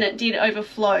it, and then it did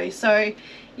overflow. So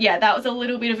yeah, that was a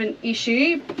little bit of an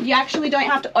issue. You actually don't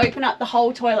have to open up the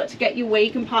whole toilet to get your wee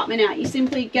compartment out. You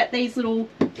simply get these little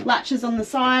latches on the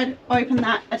side, open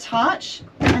that a touch,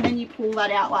 and and then you pull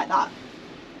that out like that.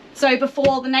 So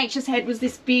before, the Nature's Head was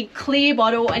this big clear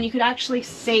bottle and you could actually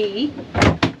see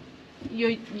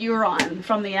your urine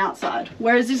from the outside,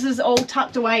 whereas this is all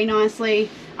tucked away nicely.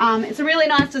 It's a really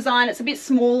nice design. It's a bit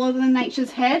smaller than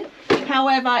Nature's Head,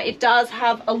 however it does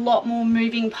have a lot more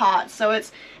moving parts. So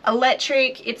it's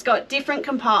electric, it's got different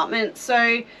compartments,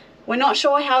 so we're not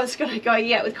sure how it's going to go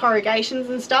yet with corrugations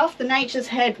and stuff. The Nature's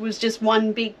Head was just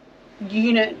one big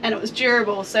unit and it was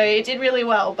durable, so it did really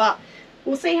well, but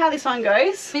we'll see how this one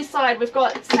goes. This side we've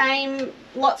got same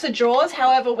lots of drawers,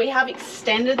 however we have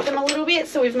extended them a little bit,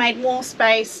 so we've made more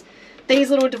space. These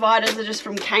little dividers are just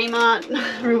from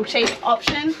Kmart, real cheap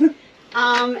option.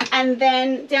 And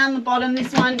then down the bottom,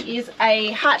 this one is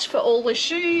a hatch for all the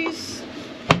shoes.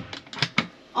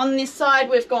 On this side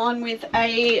we've gone with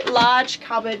a large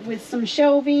cupboard with some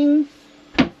shelving.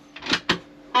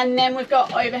 And then we've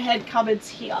got overhead cupboards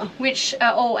here, which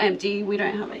are all empty. We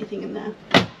don't have anything in there.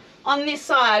 On this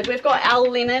side, we've got our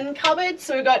linen cupboard.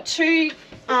 So we've got two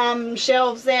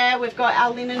shelves there. We've got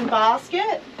our linen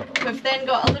basket. We've then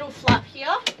got a little flap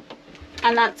here,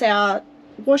 and that's our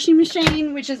washing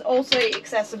machine, which is also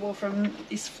accessible from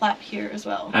this flap here as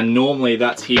well. And normally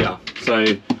that's here. So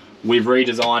we've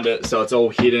redesigned it so it's all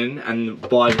hidden, and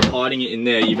by hiding it in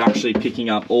there, you're actually picking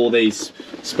up all these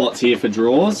spots here for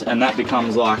drawers, and that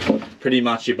becomes like pretty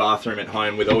much your bathroom at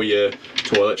home with all your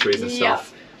toiletries and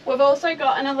stuff. We've also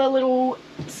got another little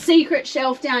secret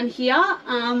shelf down here.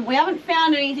 We haven't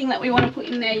found anything that we want to put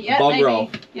in there yet. Bog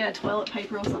roll. Yeah, toilet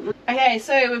paper or something. Okay,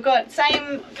 so we've got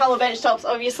same colour bench tops,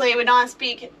 obviously, with a nice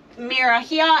big mirror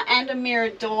here and a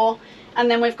mirrored door.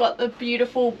 And then we've got the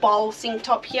beautiful bowl sink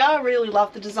top here. I really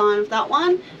love the design of that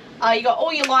one. You got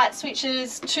all your light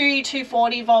switches, two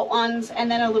 240 volt ones,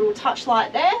 and then a little touch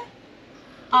light there.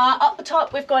 Up the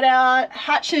top we've got our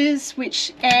hatches,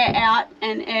 which air out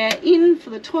and air in for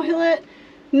the toilet.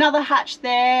 Another hatch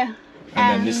there.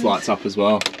 And then this lights up as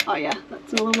well. Oh yeah,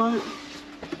 that's another light.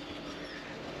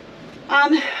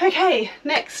 Okay,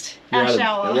 next, our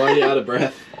shower. Why are you out of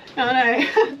breath? I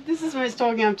know. This is the most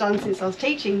talking I've done since I was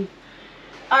teaching.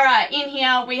 Alright, in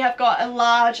here we have got a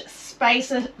large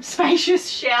spacious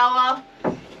shower.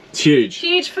 It's huge.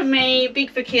 Huge for me,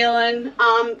 big for Keelan.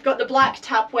 Got the black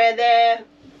tapware there.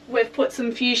 We've put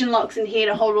some fusion locks in here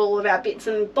to hold all of our bits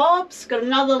and bobs. Got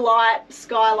another light,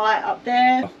 skylight up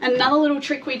there. Another little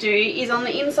trick we do is on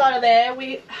the inside of there,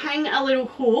 we hang a little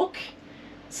hook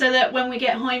so that when we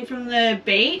get home from the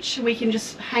beach, we can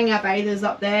just hang our bathers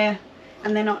up there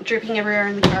and they're not dripping everywhere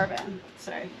in the caravan.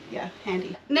 So yeah,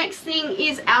 handy. Next thing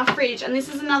is our fridge, and this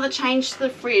is another change to the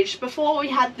fridge. Before we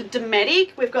had the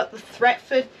Dometic, we've got the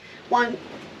Thetford one.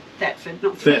 Thetford,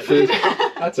 not Thetford.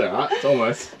 That's alright, it's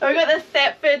almost. We've got the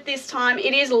Thetford this time.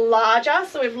 It is larger,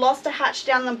 so we've lost a hatch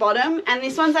down the bottom, and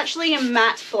this one's actually a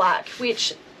matte black,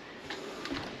 which,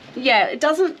 yeah, it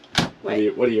doesn't...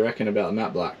 Wait. What do you reckon about the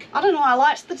matte black? I don't know, I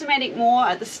liked the Dometic more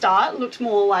at the start. It looked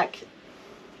more like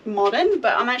modern,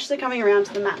 but I'm actually coming around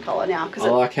to the matte colour now because I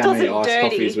like how many iced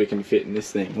coffees we can fit in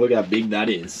this thing. Look how big that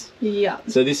is. Yeah.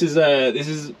 So this is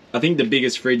I think the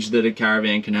biggest fridge that a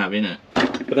caravan can have in it.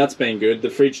 But that's been good. The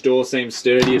fridge door seems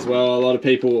sturdy as well. A lot of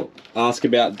people ask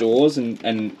about doors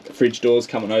and fridge doors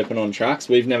coming open on tracks.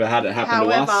 We've never had it happen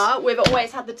to us. However, we've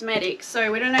always had the Dometic, so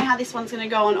we don't know how this one's going to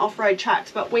go on off-road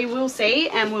tracks, but we will see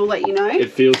and we'll let you know.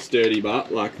 It feels sturdy,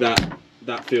 but like that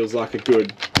feels like a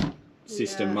good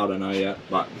system. Yeah. I don't know yet,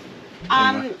 but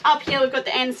anyway. Up here we've got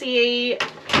the NCE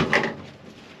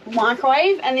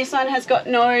microwave, and this one has got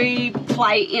no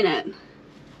plate in it.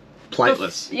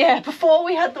 Plateless. Yeah, before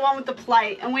we had the one with the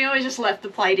plate, and we always just left the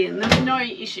plate in. There were no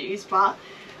issues, but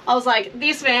I was like,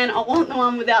 this van, I want the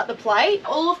one without the plate.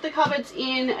 All of the cupboards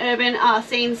in Urban are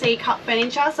CNC cut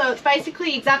furniture, so it's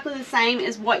basically exactly the same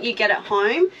as what you get at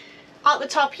home. Up the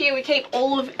top here we keep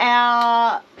all of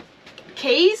our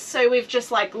keys, so we've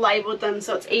just like labelled them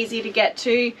so it's easy to get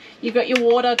to. You've got your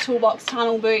water, toolbox,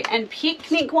 tunnel boot and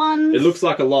picnic ones. It looks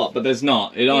like a lot, but there's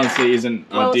not. It honestly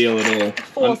isn't ideal at all.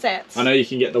 4 sets. I know you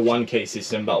can get the 1 key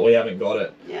system, but we haven't got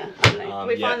it. Yeah, I don't know.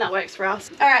 We find that works for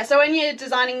us. Alright, so when you're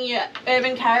designing your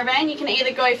Urban Caravan, you can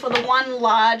either go for the 1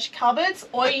 large cupboards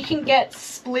or you can get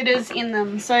splitters in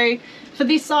them. So for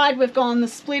this side we've gone the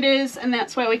splitters, and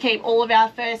that's where we keep all of our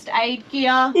first aid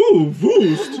gear. Ooh,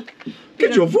 Voost!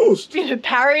 Get your Voost! Bit of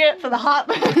Parriot for the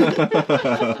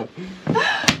heartburn.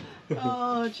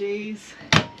 Oh jeez.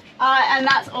 And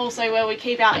that's also where we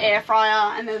keep our air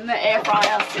fryer, and then the air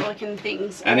fryer silicone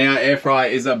things. And our air fryer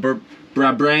is a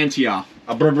Brabrantia.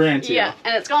 A Brabrantia. Yeah,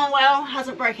 and it's gone well,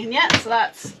 hasn't broken yet, so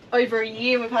that's over a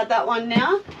year we've had that one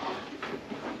now.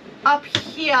 Up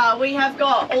here we have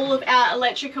got all of our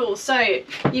electrical, so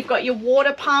you've got your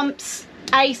water pumps,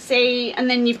 AC, and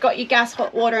then you've got your gas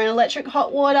hot water and electric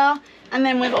hot water, and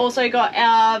then we've also got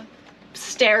our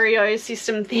stereo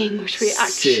system thing, which we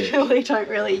actually don't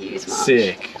really use much.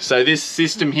 Sick. So this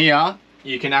system here,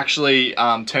 you can actually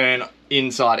turn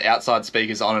inside, outside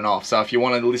speakers on and off. So if you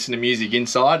want to listen to music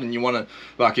inside and you want to,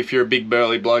 like if you're a big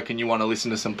burly bloke and you want to listen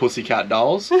to some Pussycat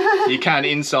Dolls, you can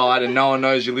inside and no one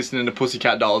knows you're listening to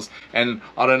Pussycat Dolls. And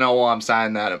I don't know why I'm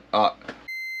saying that.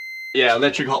 Yeah,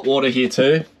 electric hot water here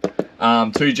too. 2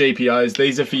 GPOs.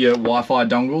 These are for your Wi-Fi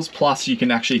dongles, plus you can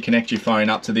actually connect your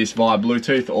phone up to this via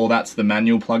Bluetooth, or that's the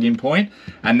manual plug-in point,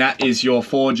 and that is your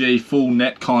 4G full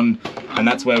netcon, and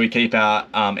that's where we keep our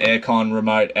aircon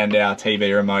remote and our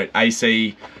TV remote,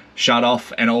 AC shut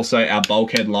off, and also our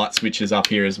bulkhead light switches up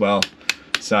here as well.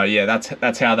 So yeah,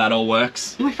 that's how that all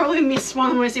works. We probably missed one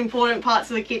of the most important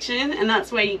parts of the kitchen, and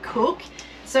that's where you cook.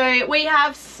 So we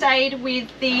have stayed with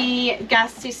the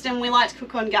gas system. We like to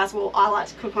cook on gas. Well, I like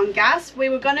to cook on gas. We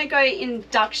were going to go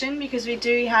induction because we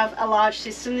do have a large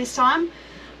system this time.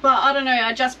 But I don't know,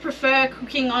 I just prefer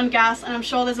cooking on gas, and I'm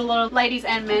sure there's a lot of ladies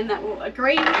and men that will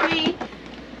agree with me.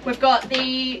 We've got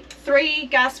the 3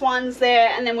 gas ones there,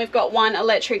 and then we've got 1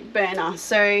 electric burner.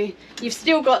 So you've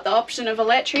still got the option of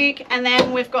electric, and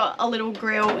then we've got a little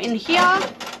grill in here.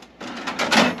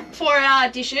 For our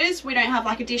dishes, we don't have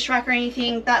like a dish rack or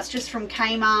anything. That's just from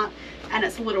Kmart, and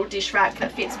it's a little dish rack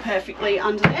that fits perfectly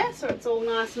under there, so it's all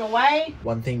nice and away.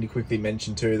 One thing to quickly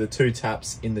mention too, the 2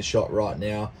 taps in the shot right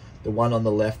now, the one on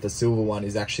the left, the silver one,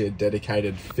 is actually a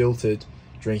dedicated filtered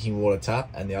drinking water tap,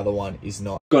 and the other one is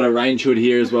not. Got a range hood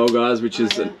here as well, guys, which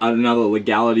is another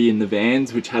legality in the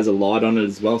vans, which has a light on it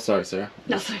as well. Sorry, Sarah.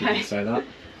 That's okay. Say that.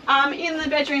 In the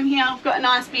bedroom here, I've got a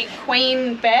nice big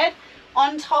queen bed.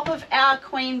 On top of our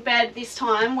queen bed this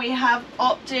time, we have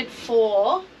opted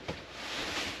for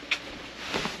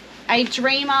a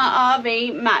Dreamer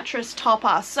RV mattress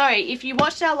topper. So if you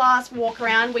watched our last walk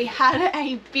around, we had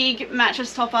a big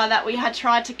mattress topper that we had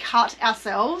tried to cut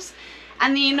ourselves.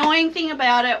 And the annoying thing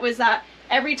about it was that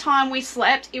every time we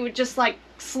slept, it would just like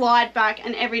slide back,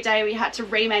 and every day we had to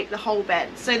remake the whole bed.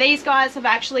 So these guys have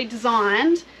actually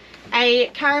designed a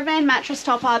caravan mattress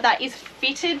topper that is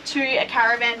fitted to a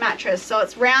caravan mattress. So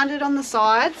it's rounded on the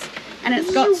sides, and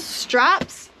it's got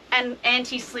straps and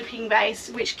anti-slipping base,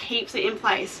 which keeps it in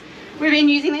place. We've been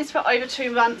using this for over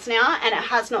 2 months now, and it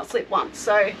has not slipped once.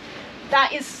 So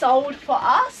that is sold for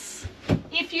us.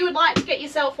 If you would like to get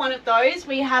yourself one of those,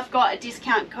 we have got a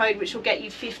discount code which will get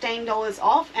you $15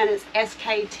 off, and it's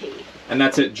SKT. And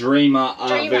that's at Dreamer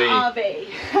RV. Dreamer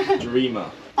RV.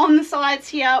 Dreamer. On the sides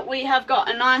here, we have got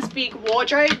a nice big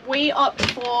wardrobe. We opt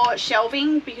for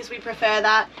shelving because we prefer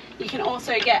that. You can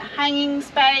also get hanging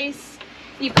space.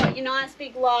 You've got your nice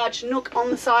big large nook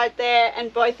on the side there,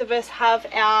 and both of us have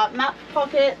our map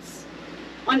pockets.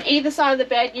 On either side of the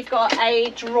bed, you've got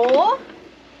a drawer,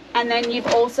 and then you've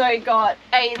also got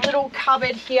a little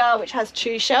cupboard here which has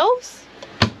 2 shelves.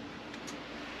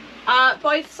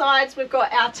 Both sides we've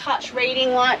got our touch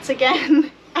reading lights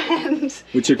again.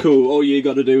 Which are cool. All you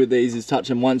got to do with these is touch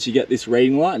them once. You get this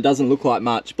reading light. It doesn't look like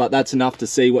much, but that's enough to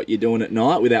see what you're doing at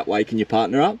night without waking your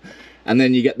partner up. And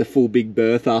then you get the full big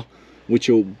Bertha, which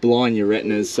will blind your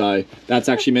retinas. So that's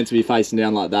actually meant to be facing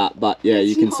down like that, but yeah,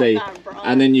 you can see.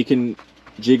 And then you can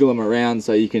jiggle them around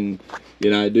so you can,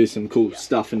 you know, do some cool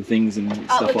stuff and things and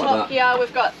stuff like that. Up the top here,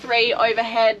 we've got 3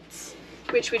 overheads,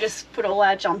 which we just put all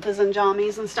our jumpers and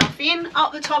jammies and stuff in.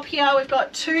 Up the top here, we've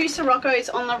got 2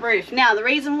 Siroccos on the roof. Now, the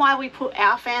reason why we put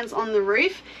our fans on the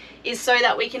roof is so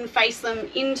that we can face them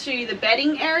into the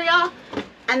bedding area,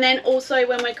 and then also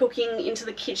when we're cooking into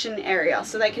the kitchen area,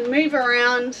 so they can move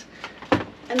around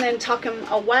and then tuck them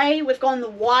away. We've gone the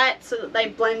white so that they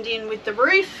blend in with the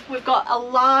roof. We've got a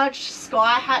large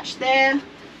sky hatch there,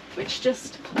 which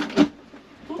just...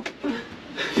 Oh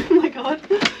my god.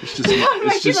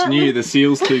 It's just new. The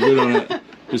seal's too good on it.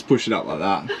 Just push it up like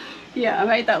that. Yeah, I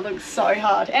made that look so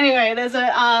hard. Anyway, there's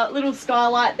a little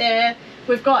skylight there.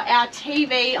 We've got our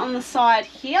TV on the side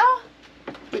here,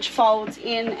 which folds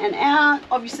in and out.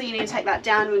 Obviously, you need to take that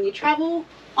down when you travel.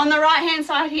 On the right hand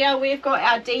side here, we've got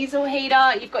our diesel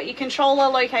heater. You've got your controller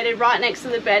located right next to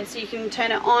the bed, so you can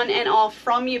turn it on and off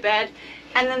from your bed.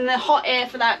 And then the hot air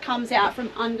for that comes out from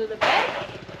under the bed.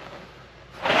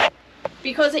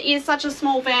 Because it is such a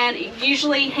small van, it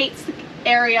usually heats the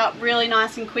area up really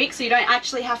nice and quick, so you don't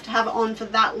actually have to have it on for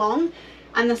that long.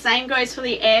 And the same goes for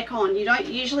the aircon. You don't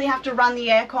usually have to run the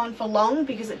aircon for long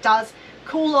because it does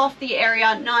cool off the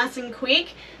area nice and quick.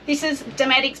 This is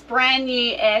Dometic's brand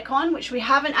new aircon, which we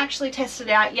haven't actually tested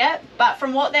out yet, but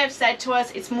from what they've said to us,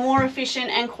 it's more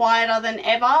efficient and quieter than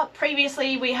ever.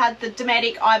 Previously, we had the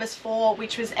Dometic Ibis 4,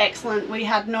 which was excellent. We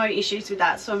had no issues with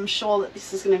that, so I'm sure that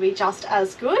this is going to be just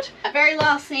as good. A very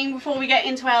last thing before we get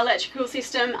into our electrical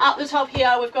system, up the top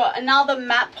here, we've got another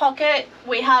map pocket.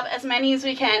 We have as many as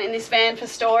we can in this van for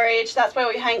storage. That's where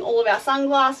we hang all of our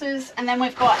sunglasses, and then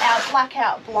we've got our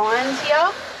blackout blinds here.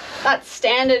 That's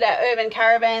standard at Urban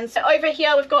Caravans. So over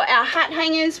here we've got our hat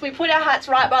hangers. We put our hats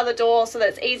right by the door so that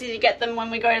it's easy to get them when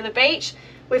we go to the beach.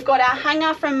 We've got our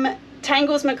hanger from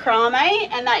Tangles Macrame,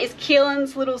 and that is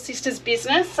Keelan's little sister's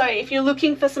business. So if you're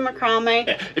looking for some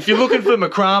macrame, if you're looking for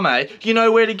macrame, you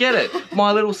know where to get it.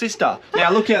 My little sister.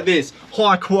 Now look at this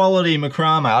high quality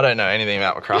macrame. I don't know anything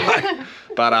about macrame.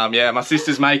 But yeah, my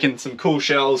sister's making some cool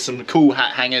shells, some cool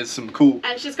hat hangers, some cool...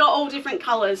 And she's got all different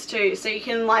colours too, so you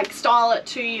can like style it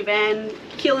to your van.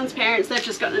 Keelan's parents, they've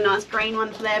just got a nice green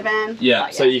one for their van.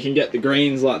 Yeah, so you can get the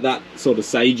greens like that sort of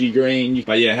sagey green.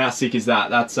 But yeah, how sick is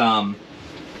that? That's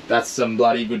some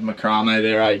bloody good macrame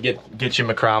there, eh? Get your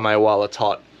macrame while it's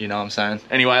hot, you know what I'm saying?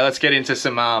 Anyway, let's get into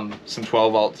some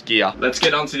 12 volt gear. Let's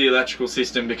get onto the electrical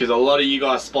system because a lot of you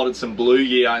guys spotted some blue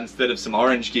gear instead of some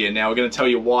orange gear. Now we're gonna tell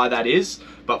you why that is,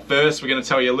 but first we're gonna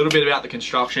tell you a little bit about the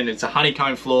construction. It's a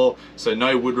honeycomb floor, so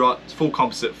no wood rot, it's full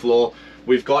composite floor.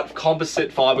 We've got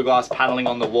composite fiberglass paneling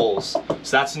on the walls.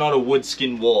 So that's not a wood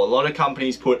skin wall. A lot of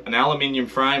companies put an aluminium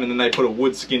frame and then they put a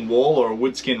wood skin wall or a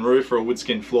wood skin roof or a wood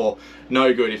skin floor.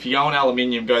 No good. If you go on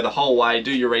aluminium, go the whole way, do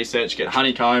your research, get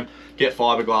honeycomb, get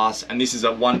fiberglass, and this is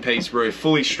a one-piece roof,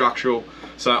 fully structural.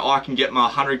 So I can get my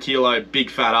 100 kilo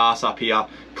big fat ass up here,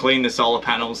 clean the solar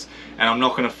panels, and I'm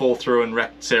not gonna fall through and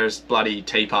wreck Sarah's bloody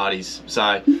tea parties.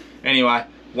 So anyway,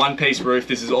 one piece roof.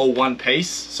 This is all one piece,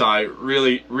 so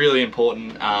really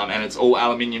important, and it's all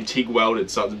aluminium TIG welded,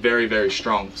 so it's very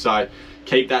strong. So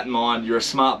keep that in mind. You're a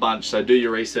smart bunch, so do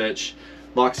your research.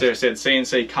 Like Sarah said,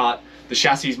 CNC cut. The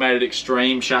chassis made at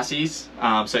Xtreme chassis,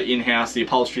 so in-house. The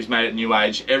upholstery's made at New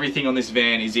Age. Everything on this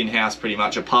van is in-house pretty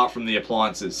much, apart from the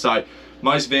appliances. So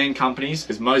most van companies,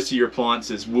 because most of your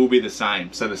appliances will be the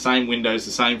same. So the same windows,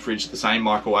 the same fridge, the same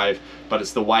microwave, but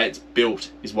it's the way it's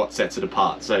built is what sets it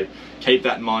apart. So keep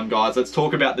that in mind, guys. Let's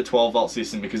talk about the 12 volt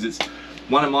system because it's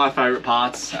one of my favorite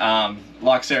parts.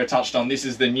 Like Sarah touched on, this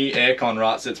is the new aircon,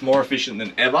 right? So it's more efficient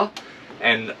than ever.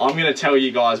 And I'm gonna tell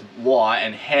you guys why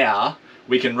and how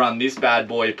we can run this bad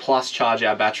boy plus charge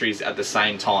our batteries at the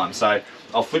same time. So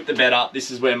I'll flip the bed up. This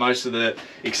is where most of the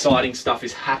exciting stuff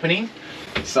is happening.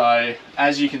 So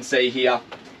as you can see here,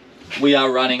 we are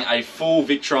running a full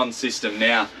Victron system.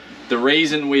 Now, the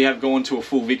reason we have gone to a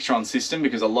full Victron system,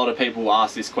 because a lot of people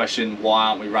ask this question, why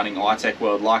aren't we running iCheck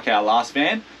World like our last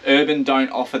van? Urban don't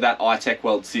offer that iCheck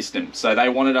World system. So they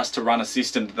wanted us to run a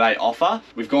system that they offer.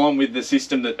 We've gone with the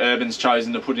system that Urban's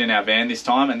chosen to put in our van this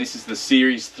time, and this is the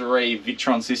Series 3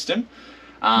 Victron system.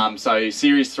 So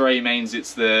Series 3 means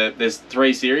there's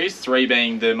 3 series, 3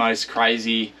 being the most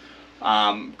crazy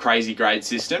grade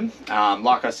system.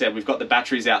 Like I said, we've got the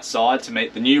batteries outside to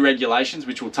meet the new regulations,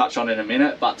 which we'll touch on in a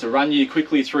minute. But to run you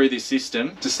quickly through this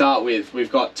system, to start with,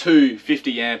 we've got 2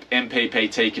 50 amp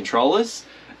MPPT controllers,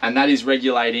 and that is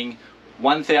regulating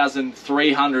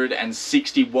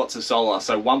 1,360 watts of solar.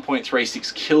 So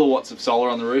 1.36 kilowatts of solar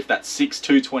on the roof. That's 6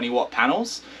 220 watt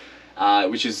panels,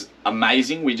 which is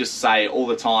amazing. We just say all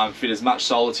the time, fit as much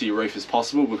solar to your roof as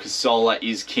possible because solar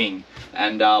is king.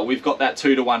 And we've got that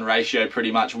 2-to-1 ratio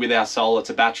pretty much with our solar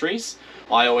to batteries.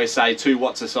 I always say 2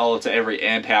 watts of solar to every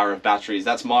amp hour of batteries.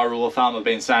 That's my rule of thumb. I've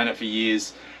been saying it for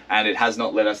years and it has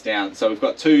not let us down. So we've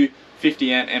got 2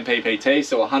 50 amp MPPT,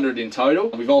 so 100 in total.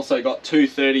 We've also got 2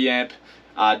 30 amp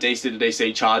DC to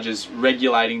DC chargers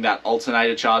regulating that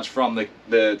alternator charge from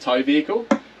the tow vehicle.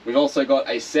 We've also got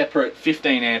a separate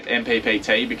 15 amp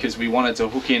MPPT because we wanted to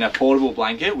hook in a portable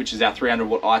blanket, which is our 300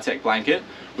 watt iTech blanket,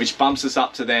 which bumps us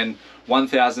up to then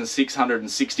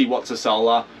 1,660 watts of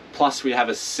solar. Plus we have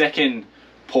a second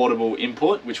portable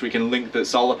input, which we can link the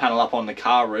solar panel up on the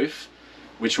car roof,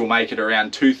 which will make it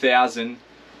around 2,000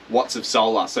 watts of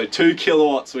solar. So 2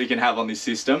 kilowatts we can have on this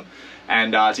system.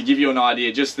 And to give you an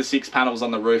idea, just the 6 panels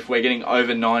on the roof, we're getting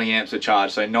over 90 amps of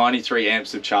charge, so 93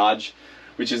 amps of charge,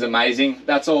 which is amazing.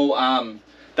 That's all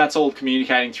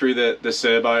communicating through the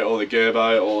servo or the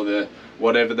gerbo or the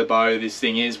whatever the bow this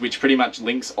thing is, which pretty much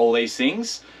links all these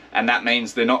things, and that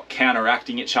means they're not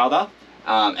counteracting each other,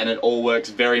 and it all works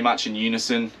very much in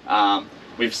unison.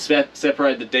 We've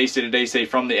separated the DC to DC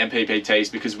from the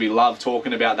MPPTs because we love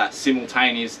talking about that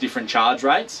simultaneous different charge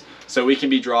rates. So we can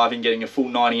be driving, getting a full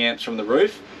 90 amps from the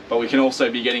roof, but we can also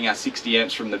be getting our 60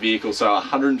 amps from the vehicle. So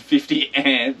 150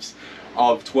 amps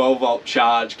of 12-volt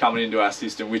charge coming into our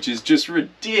system, which is just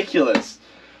ridiculous.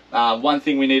 One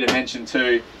thing we need to mention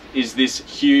too is this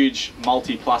huge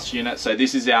multi-plus unit. So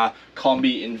this is our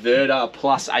combi inverter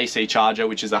plus AC charger,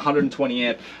 which is a 120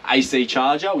 amp AC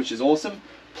charger, which is awesome.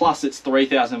 Plus it's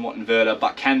 3000 watt inverter,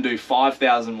 but can do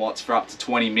 5000 watts for up to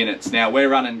 20 minutes. Now we're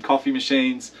running coffee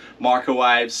machines,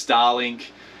 microwaves, Starlink,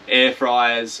 air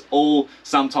fryers, all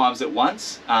sometimes at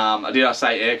once. Did I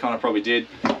say aircon? I probably did.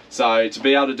 So to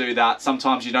be able to do that,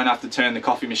 sometimes you don't have to turn the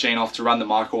coffee machine off to run the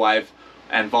microwave,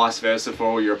 and vice versa for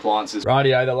all your appliances.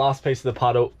 Rightio, the last piece of the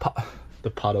puddle. The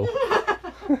puddle.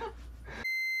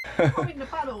 I'm in the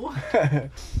puddle.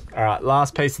 Alright,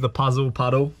 last piece of the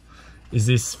puddle is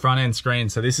this front end screen.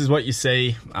 So this is what you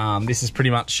see. This is pretty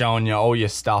much showing you all your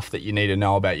stuff that you need to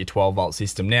know about your 12-volt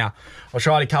system. Now, I'll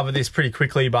try to cover this pretty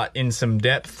quickly, but in some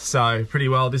depth. So pretty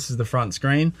well, this is the front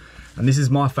screen. And this is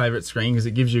my favorite screen because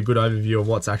it gives you a good overview of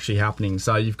what's actually happening.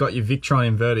 So you've got your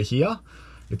Victron inverter here.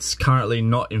 It's currently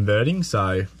not inverting,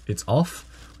 so it's off.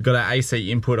 We've got our AC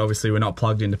input. Obviously, we're not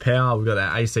plugged into power. We've got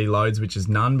our AC loads, which is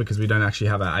none because we don't actually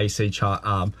have our AC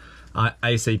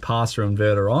pass-through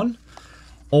inverter on.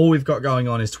 All we've got going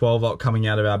on is 12-volt coming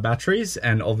out of our batteries,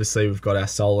 and obviously we've got our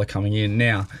solar coming in.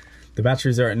 Now, the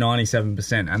batteries are at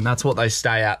 97%, and that's what they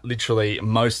stay at literally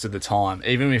most of the time.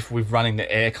 Even if we're running the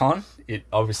aircon, it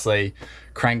obviously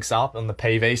cranks up on the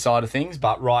PV side of things,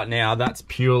 but right now that's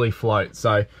purely float.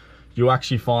 So you'll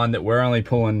actually find that we're only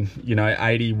pulling, you know,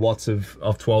 80 watts of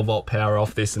 12-volt power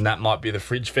off this, and that might be the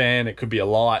fridge fan, it could be a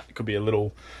light, it could be a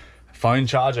little phone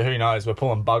charger, who knows. We're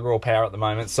pulling bugger all power at the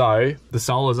moment, so the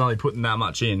solar's only putting that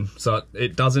much in, so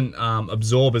it doesn't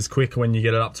absorb as quick. When you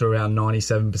get it up to around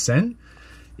 97%,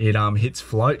 it hits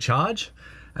float charge,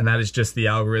 and that is just the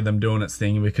algorithm doing its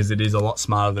thing, because it is a lot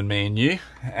smarter than me and you,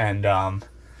 and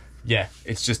yeah,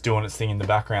 it's just doing its thing in the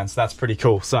background. So that's pretty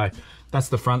cool. So that's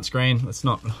the front screen. Let's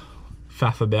not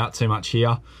faff about too much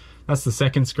here. That's the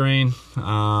second screen,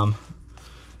 and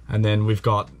then we've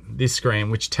got this screen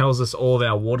which tells us all of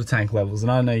our water tank levels,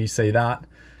 and I know you see that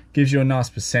gives you a nice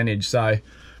percentage. So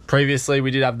previously we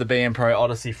did have the BM Pro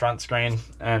Odyssey front screen,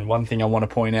 and one thing I want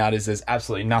to point out is there's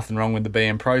absolutely nothing wrong with the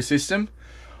BM Pro system.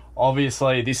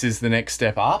 Obviously this is the next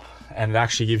step up, and it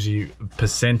actually gives you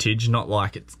percentage, not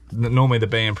like it's normally the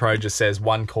BM Pro just says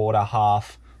 1/4,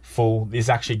 half, full. This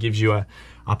actually gives you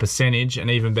a percentage,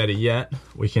 and even better yet,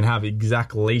 we can have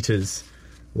exact liters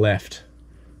left.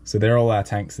 So they're all our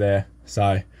tanks there.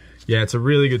 So yeah, it's a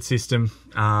really good system.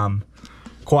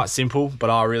 Quite simple, but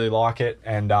I really like it,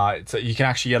 and you can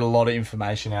actually get a lot of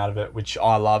information out of it, which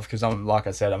I love because like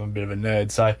I said, I'm a bit of a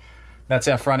nerd. So that's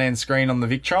our front end screen on the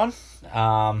Victron.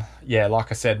 Yeah,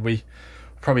 like I said, we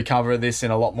probably cover this in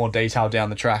a lot more detail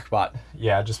down the track, but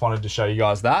yeah, I just wanted to show you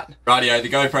guys that. Rightio, the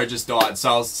GoPro just died.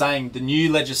 So I was saying the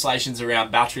new legislations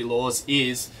around battery laws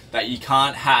is that you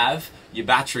can't have your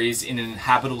batteries in an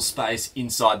habitable space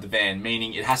inside the van,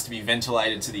 meaning it has to be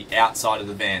ventilated to the outside of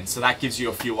the van. So that gives you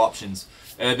a few options.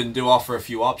 Urban do offer a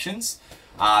few options.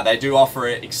 They do offer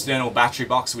an external battery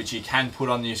box which you can put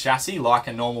on your chassis, like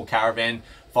a normal Caravan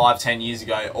 5-10 years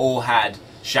ago all had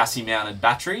chassis mounted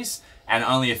batteries. And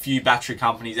only a few battery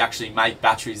companies actually make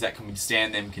batteries that can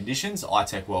withstand them conditions,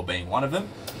 iCheck well being one of them.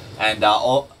 And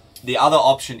the other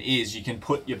option is you can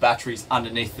put your batteries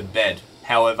underneath the bed.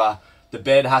 However, the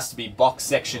bed has to be box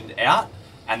sectioned out,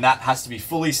 and that has to be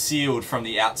fully sealed from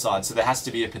the outside. So there has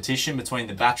to be a partition between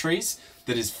the batteries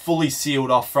that is fully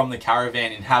sealed off from the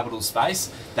Caravan in habitable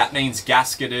space. That means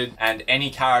gasketed, and any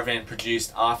Caravan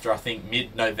produced after, I think,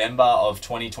 mid-November of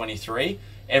 2023,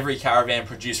 every Caravan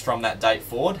produced from that date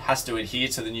forward has to adhere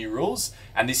to the new rules,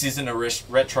 and this isn't a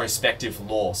retrospective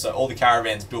law. So all the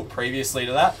Caravans built previously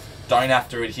to that don't have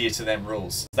to adhere to them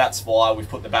rules. That's why we've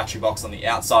put the battery box on the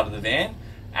outside of the van,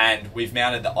 and we've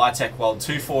mounted the iTech Weld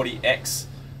 240X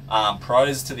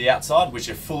Pros to the outside, which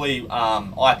are fully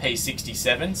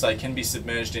IP67, so it can be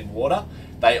submerged in water.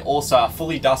 They also are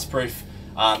fully dustproof.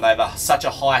 They have such a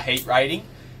high heat rating,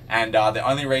 and the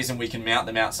only reason we can mount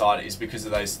them outside is because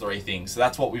of those three things. So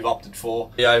that's what we've opted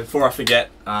for. Yeah, before I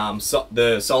forget,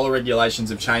 the solar regulations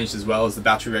have changed as well as the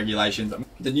battery regulations.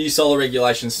 The new solar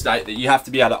regulations state that you have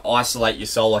to be able to isolate your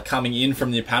solar coming in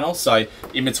from your panel, so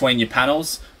in between your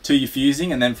panels to your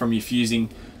fusing, and then from your fusing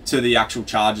to the actual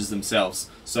chargers themselves.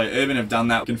 So Urban have done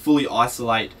that. We can fully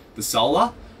isolate the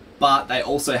solar, but they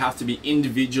also have to be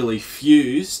individually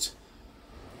fused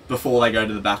before they go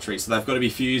to the battery. So they've got to be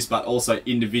fused, but also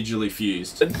individually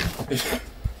fused.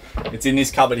 It's in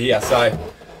this cupboard here.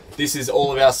 So this is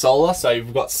all of our solar. So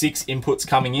we've got 6 inputs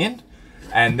coming in,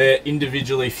 and they're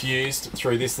individually fused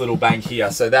through this little bank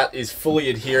here. So that is fully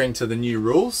adhering to the new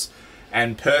rules.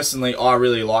 And personally, I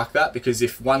really like that, because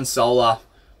if one solar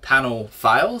panel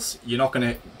fails, you're not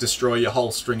going to destroy your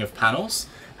whole string of panels.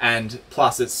 And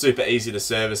plus, it's super easy to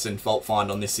service and fault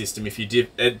find on this system. If you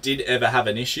did ever have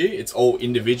an issue, it's all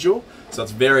individual. So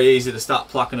it's very easy to start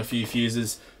plucking a few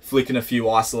fuses, flicking a few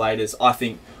isolators.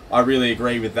 I really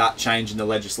agree with that change in the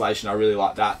legislation. I really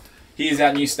like that. Here's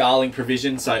our new Starlink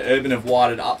provision. So Urban have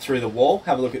wired it up through the wall.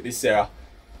 Have a look at this, Sarah.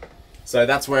 So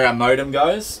that's where our modem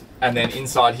goes. And then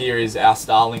inside here is our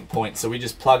Starlink point. So we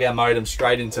just plug our modem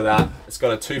straight into that. It's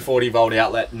got a 240 volt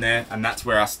outlet in there, and that's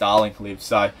where our Starlink lives.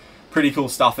 So pretty cool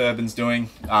stuff Urban's doing.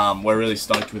 We're really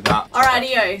stoked with that.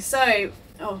 Alrighty-o, so,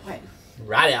 oh wait.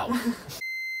 Right out.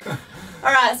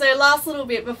 Alright, so last little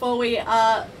bit before we,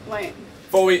 wait.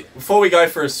 Before we go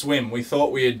for a swim, we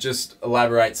thought we'd just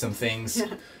elaborate some things.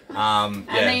 And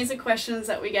these are questions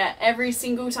that we get every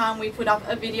single time we put up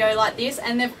a video like this,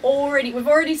 and we've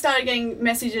already started getting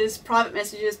messages, private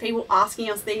messages, people asking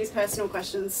us these personal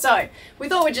questions. So we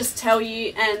thought we'd just tell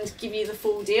you and give you the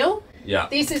full deal. Yeah.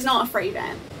 This is not a free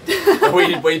van.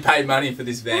 we paid money for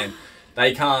this van.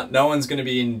 No one's going to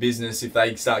be in business if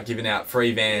they start giving out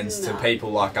free vans to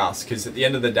people like us, because at the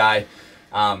end of the day,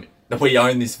 we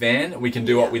own this van, we can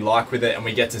do what we like with it, and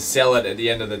we get to sell it at the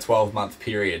end of the 12-month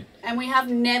period. And we have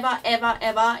never, ever,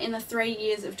 ever in the 3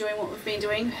 years of doing what we've been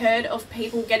doing heard of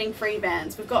people getting free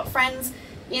vans. We've got friends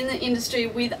in the industry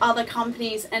with other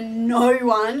companies, and no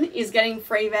one is getting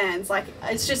free vans. Like,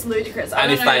 it's just ludicrous. I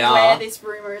don't know where this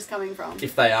rumour is coming from.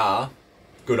 If they are,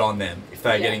 good on them if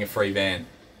they're getting a free van.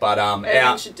 But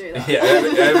Urban should do that. Yeah,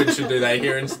 Urban should do that.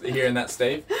 Hearing that,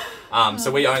 Steve.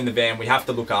 So we own the van. We have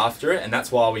to look after it, and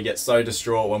that's why we get so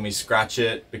distraught when we scratch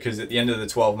it, because at the end of the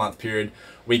 12-month period,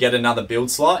 we get another build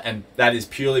slot, and that is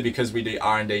purely because we do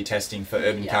R&D testing for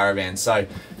Urban Caravans. So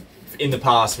in the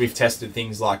past, we've tested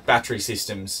things like battery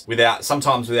systems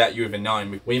sometimes without you even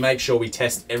knowing. We make sure we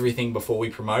test everything before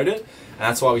we promote it, and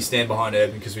that's why we stand behind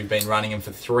Urban, because we've been running them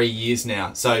for 3 years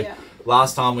now. So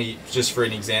last time just for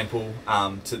an example,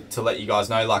 to let you guys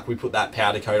know, like, we put that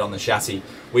powder coat on the chassis.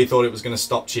 We thought it was going to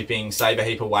stop chipping, save a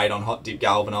heap of weight on hot dip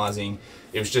galvanizing.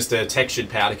 It was just a textured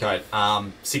powder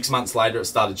coat. 6 months later, it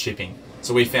started chipping.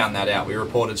 So we found that out. We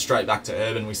reported straight back to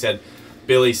Urban. We said,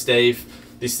 Billy, Steve,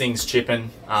 this thing's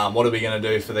chipping. What are we going to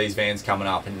do for these vans coming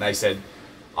up? And they said,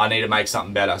 I need to make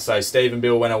something better. So Steve and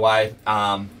Bill went away,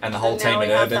 and the whole team at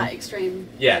Urban. That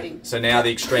Xtreme coating. So now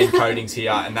the Xtreme coating's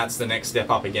here, and that's the next step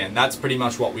up again. That's pretty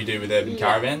much what we do with Urban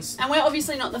Caravans. And we're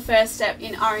obviously not the first step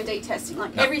in R&D testing.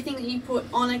 Like, everything that you put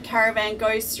on a caravan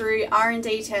goes through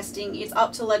R&D testing. It's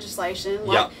up to legislation.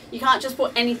 Like, you can't just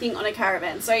put anything on a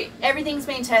caravan. So everything's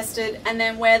been tested, and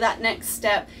then we're that next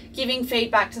step, giving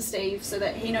feedback to Steve so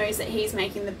that he knows that he's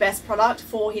making the best product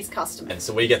for his customers. And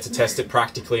so we get to test it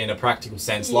practically in a practical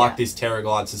sense, like this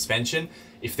terraglide suspension.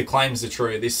 If the claims are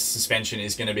true, this suspension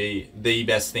is going to be the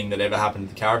best thing that ever happened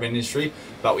to the caravan industry,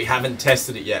 but we haven't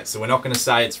tested it yet. So we're not going to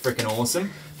say it's freaking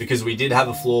awesome, because we did have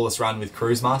a flawless run with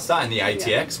Cruise Master and the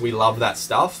ATX. We love that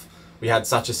stuff. We had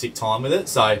such a sick time with it.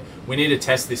 So we need to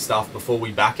test this stuff before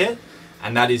we back it.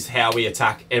 And that is how we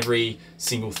attack every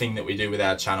single thing that we do with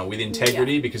our channel, with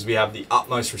integrity, because we have the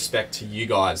utmost respect to you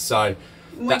guys. So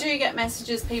we do get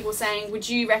messages, people saying, would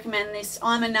you recommend this?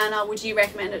 I'm a nana, would you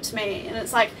recommend it to me? And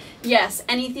it's like, yes,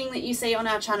 anything that you see on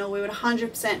our channel, we would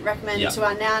 100% recommend to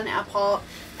our nan, our pop,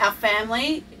 our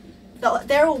family.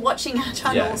 They're all watching our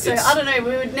channel, so I don't know,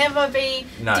 we would never be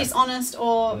dishonest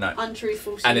or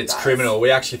untruthful to and you it's guys. Criminal.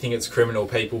 We actually think it's criminal,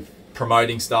 people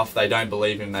promoting stuff they don't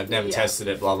believe in, they've never tested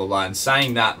it, blah blah blah. And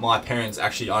saying that, my parents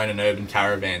actually own an Urban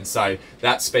Caravan, so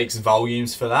that speaks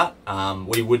volumes for that.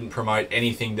 We wouldn't promote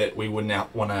anything that we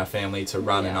wouldn't want our family to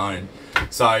run and own.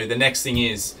 So the next thing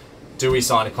is, do we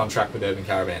sign a contract with Urban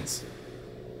Caravans?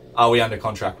 Are we under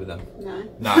contract with them?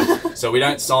 No. So we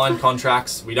don't sign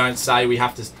contracts. We don't say we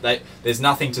have to. There's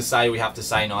nothing to say we have to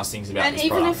say nice things about this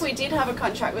product. And even if we did have a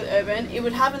contract with Urban, it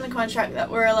would have in the contract that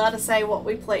we're allowed to say what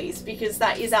we please, because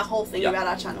that is our whole thing about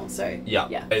our channel. So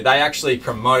they actually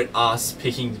promote us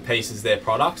picking to pieces their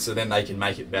product, so then they can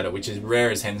make it better, which is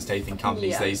rare as hen's teeth in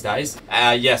companies these days.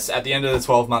 Yes, at the end of the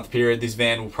 12-month period, this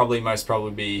van will most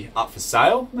probably be up for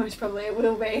sale. Most probably it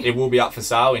will be. It will be up for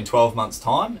sale in 12 months'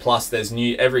 time. Plus, there's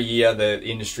every year the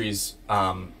industry's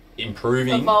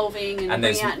improving, evolving, and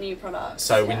bringing out new products.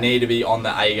 So we need to be on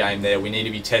the A game there. We need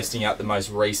to be testing out the most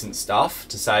recent stuff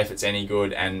to say if it's any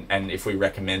good and if we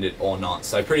recommend it or not.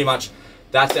 So pretty much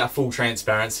that's our full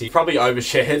transparency. Probably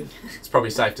overshared, it's probably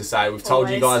safe to say. We've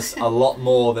told you guys a lot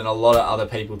more than a lot of other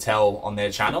people tell on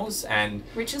their channels, and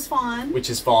which is fine.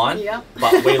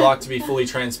 But we like to be fully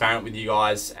transparent with you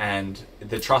guys, and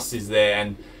the trust is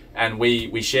there, and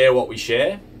we share what we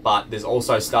share. But there's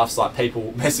also stuffs like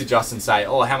people message us and say,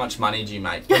 oh, how much money do you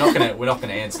make? We're not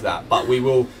gonna answer that, but we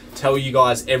will tell you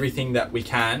guys everything that we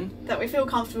can. That we feel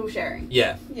comfortable sharing.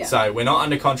 Yeah. So we're not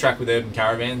under contract with Urban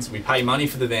Caravans. We pay money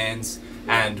for the vans,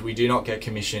 and we do not get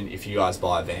commission if you guys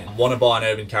buy a van. Want to buy an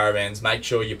Urban Caravans, make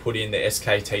sure you put in the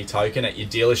SKT token at your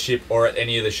dealership or at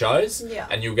any of the shows,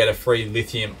 and you'll get a free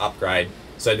lithium upgrade.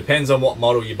 So it depends on what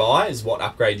model you buy is what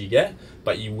upgrade you get,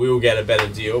 but you will get a better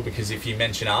deal because if you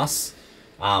mention us,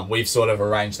 we've sort of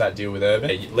arranged that deal with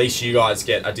Urban. At least you guys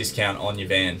get a discount on your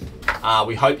van.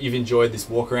 We hope you've enjoyed this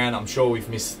walk around. I'm sure we've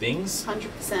missed things.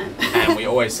 100%. And we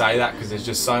always say that because there's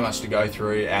just so much to go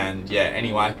through. And yeah,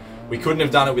 anyway, we couldn't have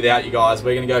done it without you guys.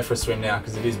 We're going to go for a swim now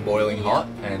because it is boiling hot.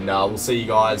 And we'll see you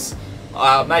guys.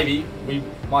 Maybe we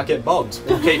might get bogged.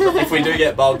 If we do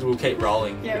get bogged, we'll keep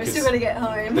rolling. Yeah, we're still got to get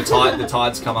home. The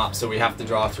tides come up, so we have to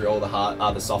drive through all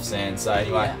the soft sand. So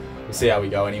anyway. We'll see how we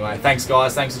go anyway. Thanks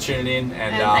guys, thanks for tuning in.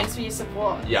 And thanks for your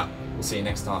support. Yeah, we'll see you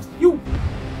next time. Yo.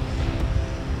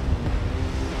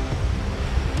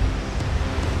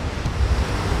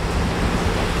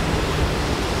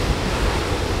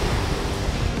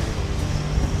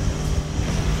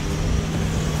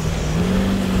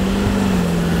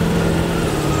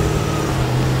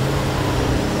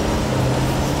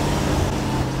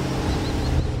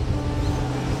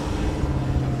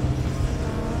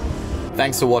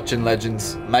 Thanks for watching,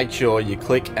 legends. Make sure you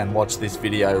click and watch this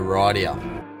video right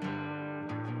here.